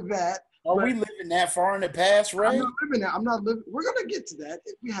enjoy that. Are we living that far in the past, right? I'm not living that. I'm not living. We're gonna get to that.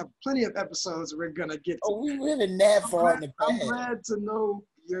 We have plenty of episodes we're gonna get to. Oh, we living that far in the past. I'm glad to know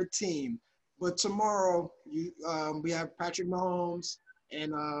your team. But tomorrow, we have Patrick Mahomes,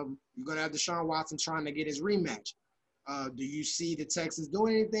 and you're gonna have Deshaun Watson trying to get his rematch. Do you see the Texans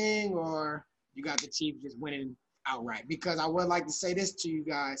doing anything, or you got the Chiefs just winning outright? Because I would like to say this to you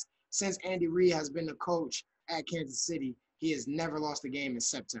guys: since Andy Reid has been the coach at Kansas City, he has never lost a game in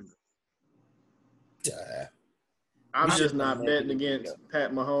September. I'm just not betting against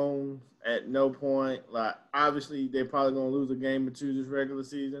Pat Mahomes at no point. Like, obviously, they're probably gonna lose a game or 2 this regular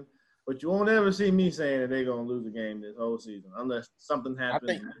season. But you won't ever see me saying that they're going to lose a game this whole season unless something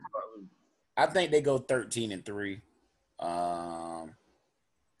happens. I think they go 13-3.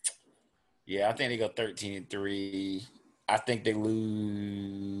 Yeah, I think they go 13-3. I think they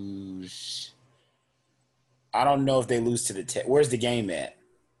lose. I don't know if they lose to the where's the game at?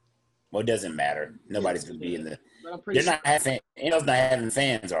 Well, it doesn't matter. Nobody's going to be in the – they're not having – NFL's not having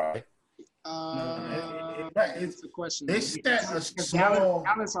fans, are they? It's a question. They set a small.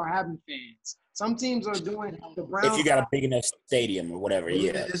 Dallas are having fans. Some teams are doing the Browns. If you got a big enough stadium or whatever,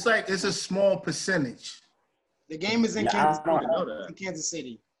 yeah. It's a small percentage. The game is in Kansas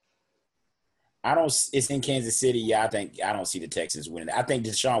City. It's in Kansas City. Yeah, I don't see the Texans winning. I think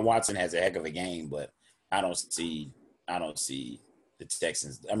Deshaun Watson has a heck of a game, but I don't see the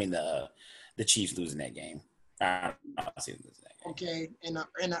Texans. I mean the Chiefs losing that game. I don't see them losing that game. Okay, in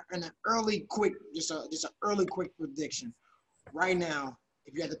an early quick, just an early quick prediction. Right now,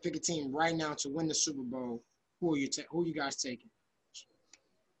 if you had to pick a team right now to win the Super Bowl, who are you guys taking?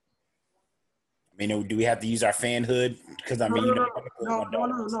 I mean, do we have to use our fanhood? Because I mean, no.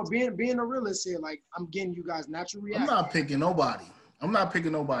 Being a realist here, like I'm getting you guys natural reaction. I'm not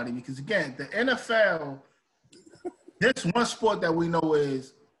picking nobody because again, the NFL. There's one sport that we know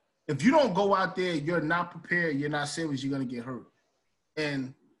is If you don't go out there, you're not prepared, you're not serious, you're gonna get hurt.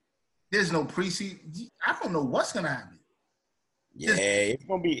 And there's no preseason. I don't know what's gonna happen. Yeah,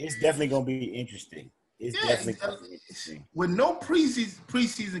 it's definitely gonna be interesting. It's definitely gonna be interesting. With no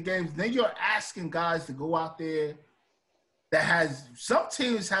preseason games, then you're asking guys to go out there that has some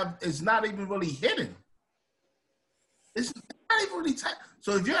teams have it's not even really hitting. It's not even really tight.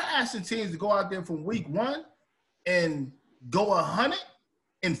 So if you're asking teams to go out there from week 1 and go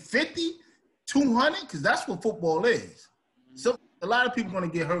 150, 200, because that's what football is. So a lot of people are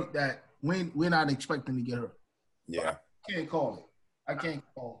going to get hurt that we're not expecting to get hurt. Yeah. I can't call it. I can't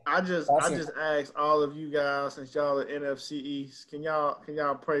call it. I just asked all of you guys, since y'all are NFC East, can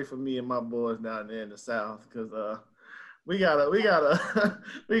y'all pray for me and my boys down there in the South? Because we got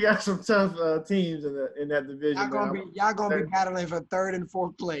some tough teams in that division. Y'all gonna be battling for 3rd and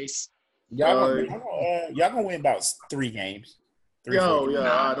 4th place. Y'all gonna win about 3 games.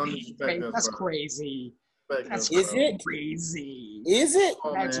 Don't expect that's crazy. Is it crazy? Is it?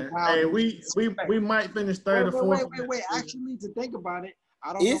 Oh, That's man. wild. Hey, we might finish 3rd or 4th. Wait. Actually, to think about it,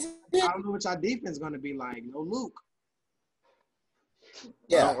 I don't know what our defense is gonna be like. No Luke.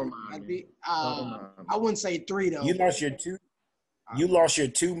 Yeah. I wouldn't say 3 though. You lost your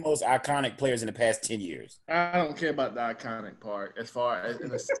two most iconic players in the past 10 years. I don't care about the iconic part as far as in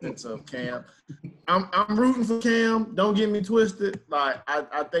the sense of Cam. I'm rooting for Cam. Don't get me twisted. Like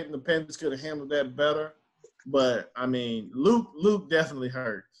I think the Panthers could have handled that better. But I mean, Luke definitely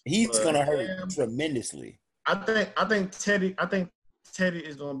hurts. He's gonna hurt tremendously. I think Teddy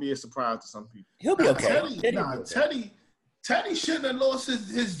is gonna be a surprise to some people. He'll be okay. Teddy shouldn't have lost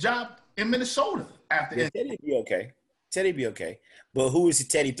his job in Minnesota after that. Teddy be okay. But who is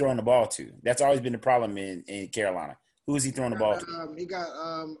Teddy throwing the ball to? That's always been the problem in Carolina. Who is he throwing the ball to? He got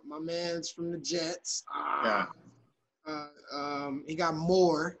my man's from the Jets. He got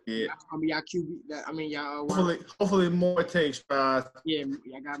Moore. Yeah. That's gonna be y'all QB. Hopefully Moore takes strides. Yeah,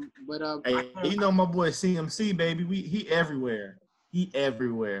 I got. But hey, you know my boy CMC, baby. He everywhere. He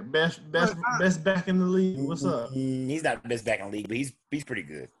everywhere. Best back in the league. What's up? He's not the best back in the league, but he's pretty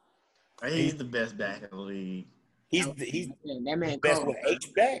good. He's the best back in the league. He's that man best with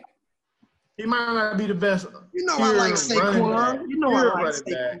H back. He might not be the best. You know I like Saquon. You know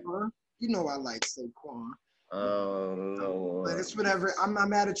I like Saquon. Oh Lord. But it's whatever. I'm not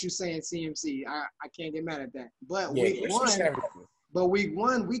mad at you saying CMC. I can't get mad at that. But week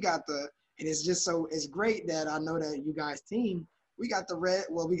one, we got and it's just it's great that I know that you guys team. We got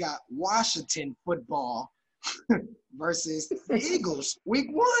we got Washington football versus the Eagles week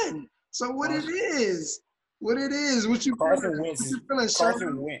 1. So what it is, what you Carson Wentz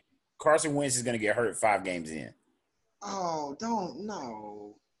is going to get hurt 5 games in. Oh, don't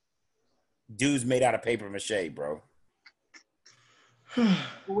know. Dude's made out of paper mache, bro. How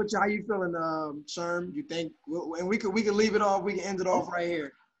you feeling, Sherm? You think and we could leave it off, we can end it off right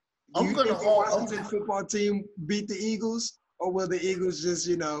here. Do you think the Washington football team beat the Eagles? Or will the Eagles just,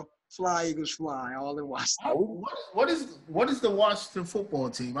 fly Eagles fly all in Washington? What is the Washington football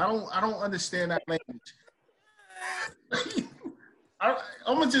team? I don't understand that language. I'm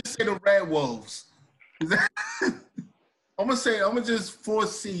gonna just say the Red Wolves. I'm gonna just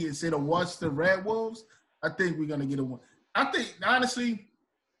foresee and say the Washington Red Wolves. I think we're gonna get a win. I think honestly,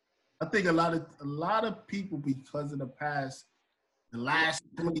 a lot of people, because of the last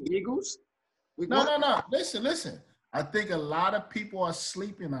 20 Eagles. No. Listen. I think a lot of people are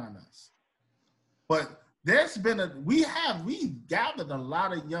sleeping on us. But there's been we gathered a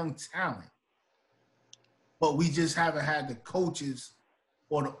lot of young talent, but we just haven't had the coaches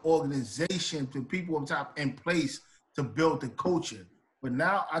or the organization, the people on top in place to build the culture. But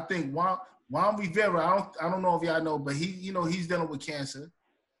now I think Juan Rivera, I don't know if y'all know, but he's dealing with cancer.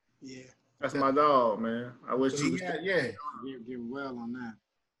 Yeah. That's my dog, man. I wish he was get well on that.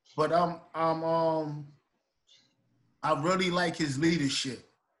 But I really like his leadership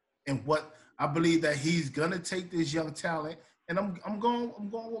and what I believe that he's gonna take this young talent, and I'm going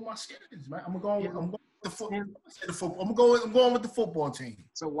with my Skins, man. I'm going with the football. I'm going with the football team.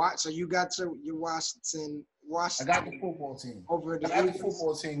 So you got your Washington. I got the football team. Over the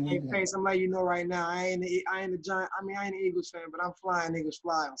football team. Hey, Faise, I'm letting you know right now. I ain't an Eagles fan, but I'm flying Eagles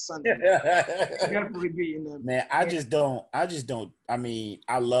fly on Sunday. Definitely beating them. Man, I just don't. I mean,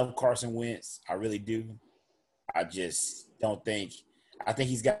 I love Carson Wentz. I really do. I just don't think. I think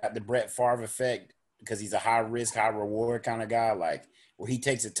he's got the Brett Favre effect because he's a high risk, high reward kind of guy. Like where he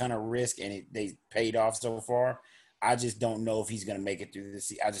takes a ton of risk and they paid off so far. I just don't know if he's going to make it through the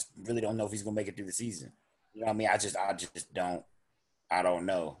season. I just really don't know if he's going to make it through the season. You know what I mean? I just don't. I don't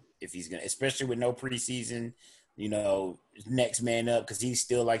know if he's going to, especially with no preseason. next man up because he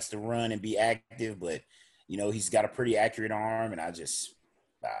still likes to run and be active, but he's got a pretty accurate arm, and I don't.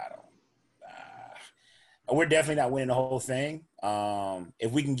 We're definitely not winning the whole thing.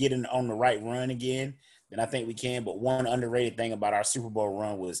 If we can get on the right run again, then I think we can. But one underrated thing about our Super Bowl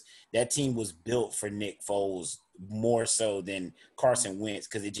run was that team was built for Nick Foles more so than Carson Wentz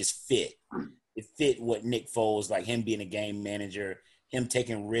because it just fit. It fit what Nick Foles, like him being a game manager, him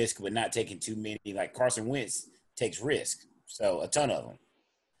taking risk but not taking too many. Like Carson Wentz takes risk, so a ton of them.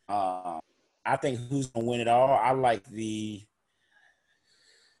 I think who's going to win it all? I like it's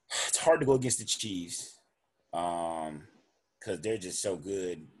hard to go against the Chiefs because they're just so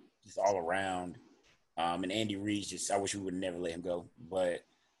good, just all around. And Andy Reid, I wish we would never let him go. But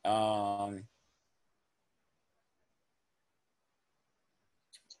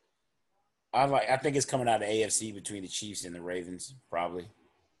I think it's coming out of the AFC between the Chiefs and the Ravens. Probably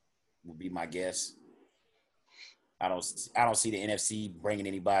would be my guess. I don't see the NFC bringing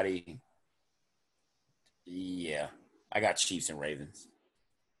anybody. Yeah, I got Chiefs and Ravens.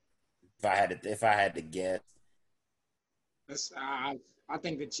 If I had to guess, I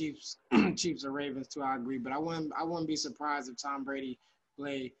think the Chiefs and Ravens too. I agree, but I wouldn't be surprised if Tom Brady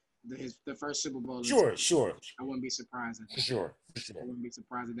played the first Super Bowl. Sure. I wouldn't be surprised. Sure. I wouldn't be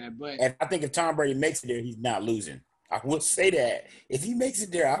surprised at that. But and I think if Tom Brady makes it there, he's not losing. I would say that if he makes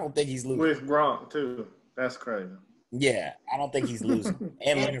it there, I don't think he's losing. With Gronk too, that's crazy. Yeah, I don't think he's losing.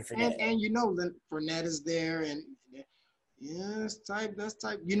 And Leonard Fournette. And Fournette is there, and that's type.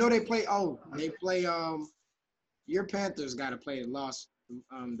 They play. Your Panthers got to play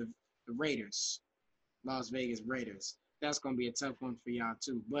the Raiders, Las Vegas Raiders. That's going to be a tough one for y'all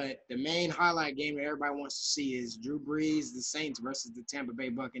too. But the main highlight game that everybody wants to see is Drew Brees, the Saints versus the Tampa Bay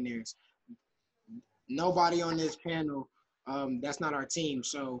Buccaneers. Nobody on this panel, that's not our team.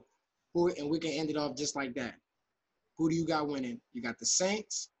 So and we can end it off just like that. Who do you got winning? You got the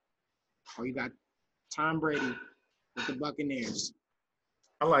Saints, or you got Tom Brady with the Buccaneers?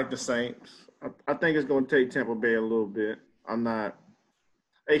 I like the Saints. I think it's going to take Tampa Bay a little bit.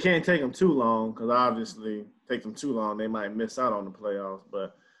 It can't take them too long because obviously take them too long, they might miss out on the playoffs.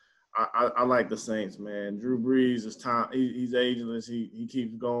 But I like the Saints, man. Drew Brees is he's ageless. He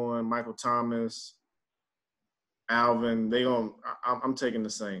keeps going. Michael Thomas, Alvin, I'm taking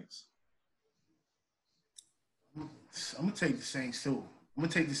the Saints. I'm gonna take the Saints too. I'm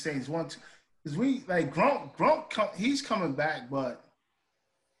gonna take the Saints because we like Gronk. He's coming back, but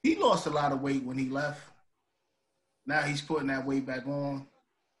he lost a lot of weight when he left. Now he's putting that weight back on.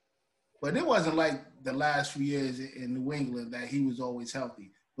 But it wasn't like the last few years in New England that he was always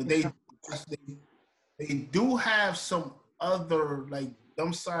healthy. But they do have some other, like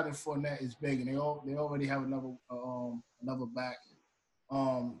them signing Fournette is big, and they already have another back.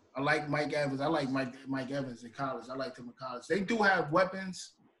 I like Mike Evans. I like Mike Evans in college. I liked him in college. They do have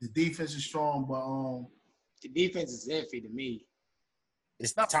weapons. The defense is strong, but the defense is iffy to me.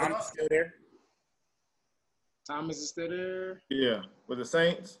 Is Thomas still there? Thomas is still there? Yeah. With the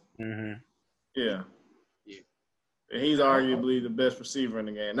Saints? Mm-hmm. Yeah. And he's arguably the best receiver in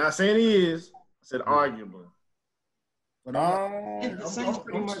the game. Not saying he is. I said arguably. But the Saints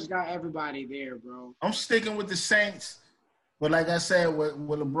pretty much got everybody there, bro. I'm sticking with the Saints. But like I said, with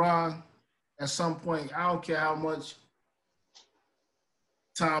LeBron, at some point, I don't care how much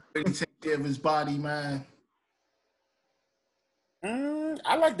Tom Brady take care of his body, man.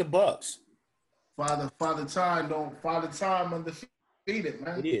 I like the Bucks. Father Time undefeated,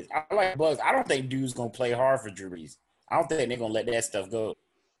 man. It is. I like Bucks. I don't think dude's gonna play hard for Drew Brees. I don't think they're gonna let that stuff go.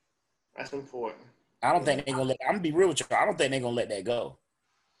 That's important. I don't think they're gonna let. I'm gonna be real with you. I don't think they're gonna let that go.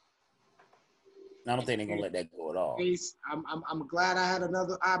 I don't think they're gonna let that go at all. I'm glad I had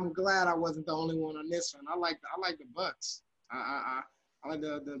another. I'm glad I wasn't the only one on this one. I like the Bucks. I like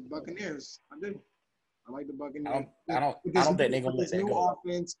the Buccaneers. I do. I like the Buccaneers. I don't think they're gonna let that go.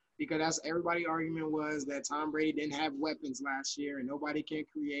 Offense, because that's everybody's argument was that Tom Brady didn't have weapons last year and nobody can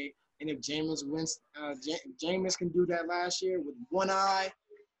create. And if Jameis can do that last year with one eye, I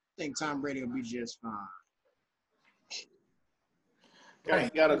think Tom Brady will be just fine.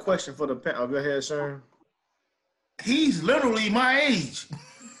 Got a question for the panel. Go ahead, Sherm. He's literally my age.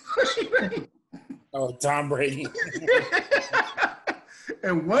 Oh, Tom Brady.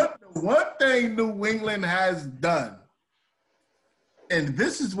 And one thing New England has done, and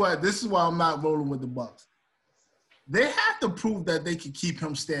this is why I'm not rolling with the Bucks. They have to prove that they can keep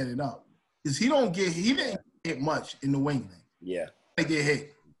him standing up, because he didn't get much in New England. Yeah, they get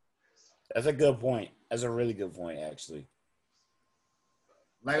hit. That's a good point. That's a really good point, actually.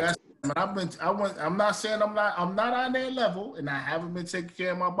 Like I said, I'm not saying I'm not on their level, and I haven't been taking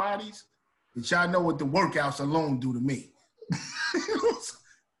care of my bodies. But y'all know what the workouts alone do to me.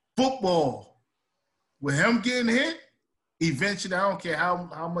 Football, with him getting hit, eventually, I don't care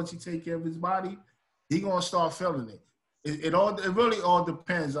how much he take care of his body, he gonna start feeling it. It really all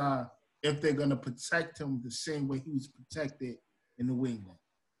depends on if they're gonna protect him the same way he was protected in New England.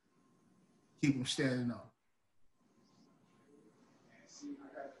 Keep him standing up.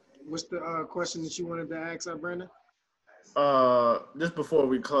 What's the question that you wanted to ask, Brandon? Just before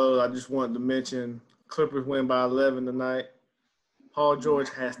we close, I just wanted to mention Clippers win by 11 tonight. Paul George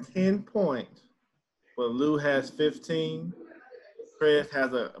has 10 points, but Lou has 15. Chris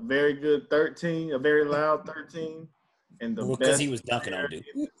has a very good 13, a very loud 13. And because he was dunking on dude.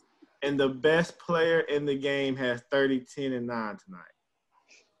 And the best player in the game has 30, 10, and 9 tonight.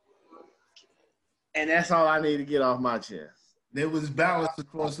 And that's all I need to get off my chest. There was balance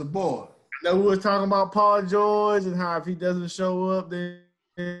across the board. I know we were talking about Paul George and how if he doesn't show up, they're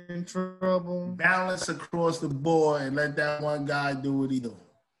in trouble. Balance across the board and let that one guy do what he do.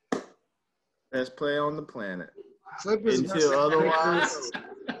 Best player on the planet. Clippers until otherwise.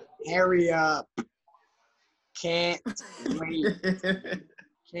 Hurry up. Can't wait.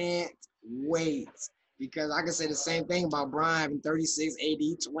 Can't wait. Because I can say the same thing about Brian having 36,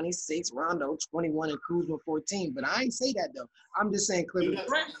 AD 26, Rondo 21, and Kuzma 14. But I ain't say that, though. I'm just saying Clippers.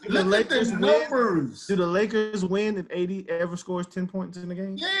 Look at the numbers. Do the Lakers win if AD ever scores 10 points in the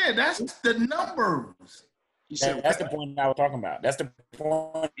game? Yeah, that's the numbers. That's the point I was talking about. That's the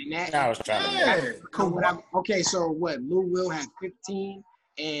point I was trying to make. Okay, so what? Lou Will had 15,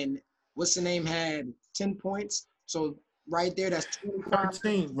 and what's the name had 10 points. So right there, that's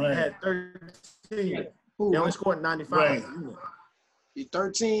 13. Right. Had 13. Yeah. They only scored 95. Right.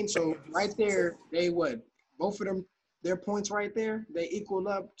 13. So right there, they what? Both of them, their points right there, they equal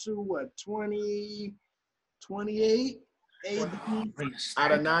up to what? 20, 28?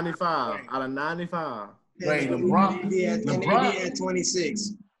 Out of 95. Out of 95. Ray, LeBron had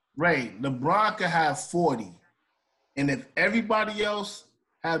 26. Ray, LeBron could have 40. And if everybody else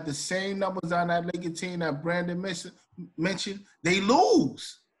have the same numbers on that Lakers team that Brandon mentioned, they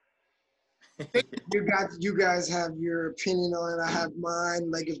lose. You guys have your opinion on it. I have mine.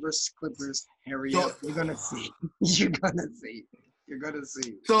 Lakers versus Clippers. Hurry up. You're gonna see. You're gonna see. You're gonna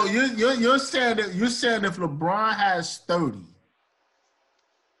see. So you're saying that if LeBron has 30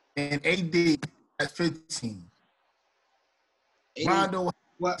 and AD has 15, Rondo.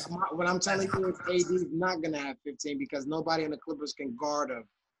 What I'm telling you is AD is not gonna have 15 because nobody in the Clippers can guard him.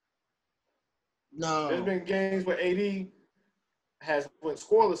 No. There's been games where AD went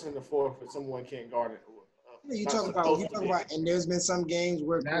scoreless in the fourth, but someone can't guard it. You talk about, and there's been some games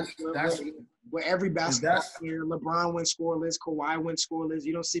where every basketball player, LeBron went scoreless, Kawhi went scoreless.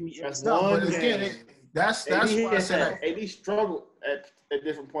 You don't see me. That's one game. That's why I said AD struggled at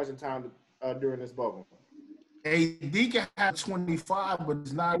different points in time during this bubble. AD can have 25, but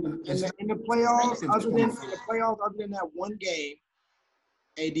it's not in the playoffs. Other than that one game,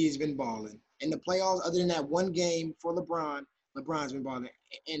 AD's been balling. In the playoffs, other than that one game for LeBron, LeBron's been balling.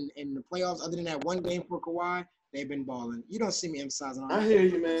 In the playoffs, other than that one game for Kawhi, they've been balling. You don't see me emphasizing on I hear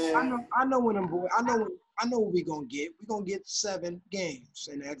you, man. I know when I'm boy. I know what we're gonna get. We're gonna get 7 games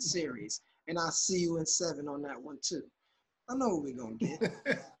in that series. And I'll see you in 7 on that one too. I know what we're gonna get.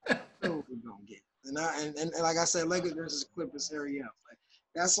 And like I said, Lakers versus Clippers, hurry up.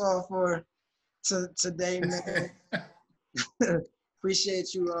 That's all for today, man.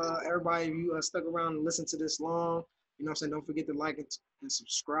 Appreciate you, everybody. If you stuck around and listened to this long, you know what I'm saying? Don't forget to like and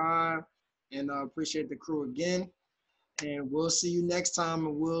subscribe. And appreciate the crew again. And we'll see you next time,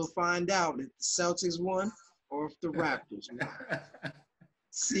 and we'll find out if the Celtics won or if the Raptors won.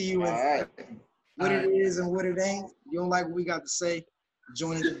 See you in what it is and what it ain't. You don't like what we got to say?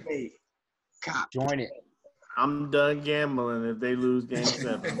 Join the debate. Cop. Join it. I'm done gambling if they lose game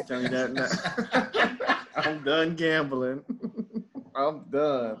 7. I'm telling you that now. I'm done gambling. I'm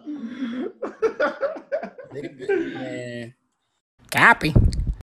done. Man. Copy.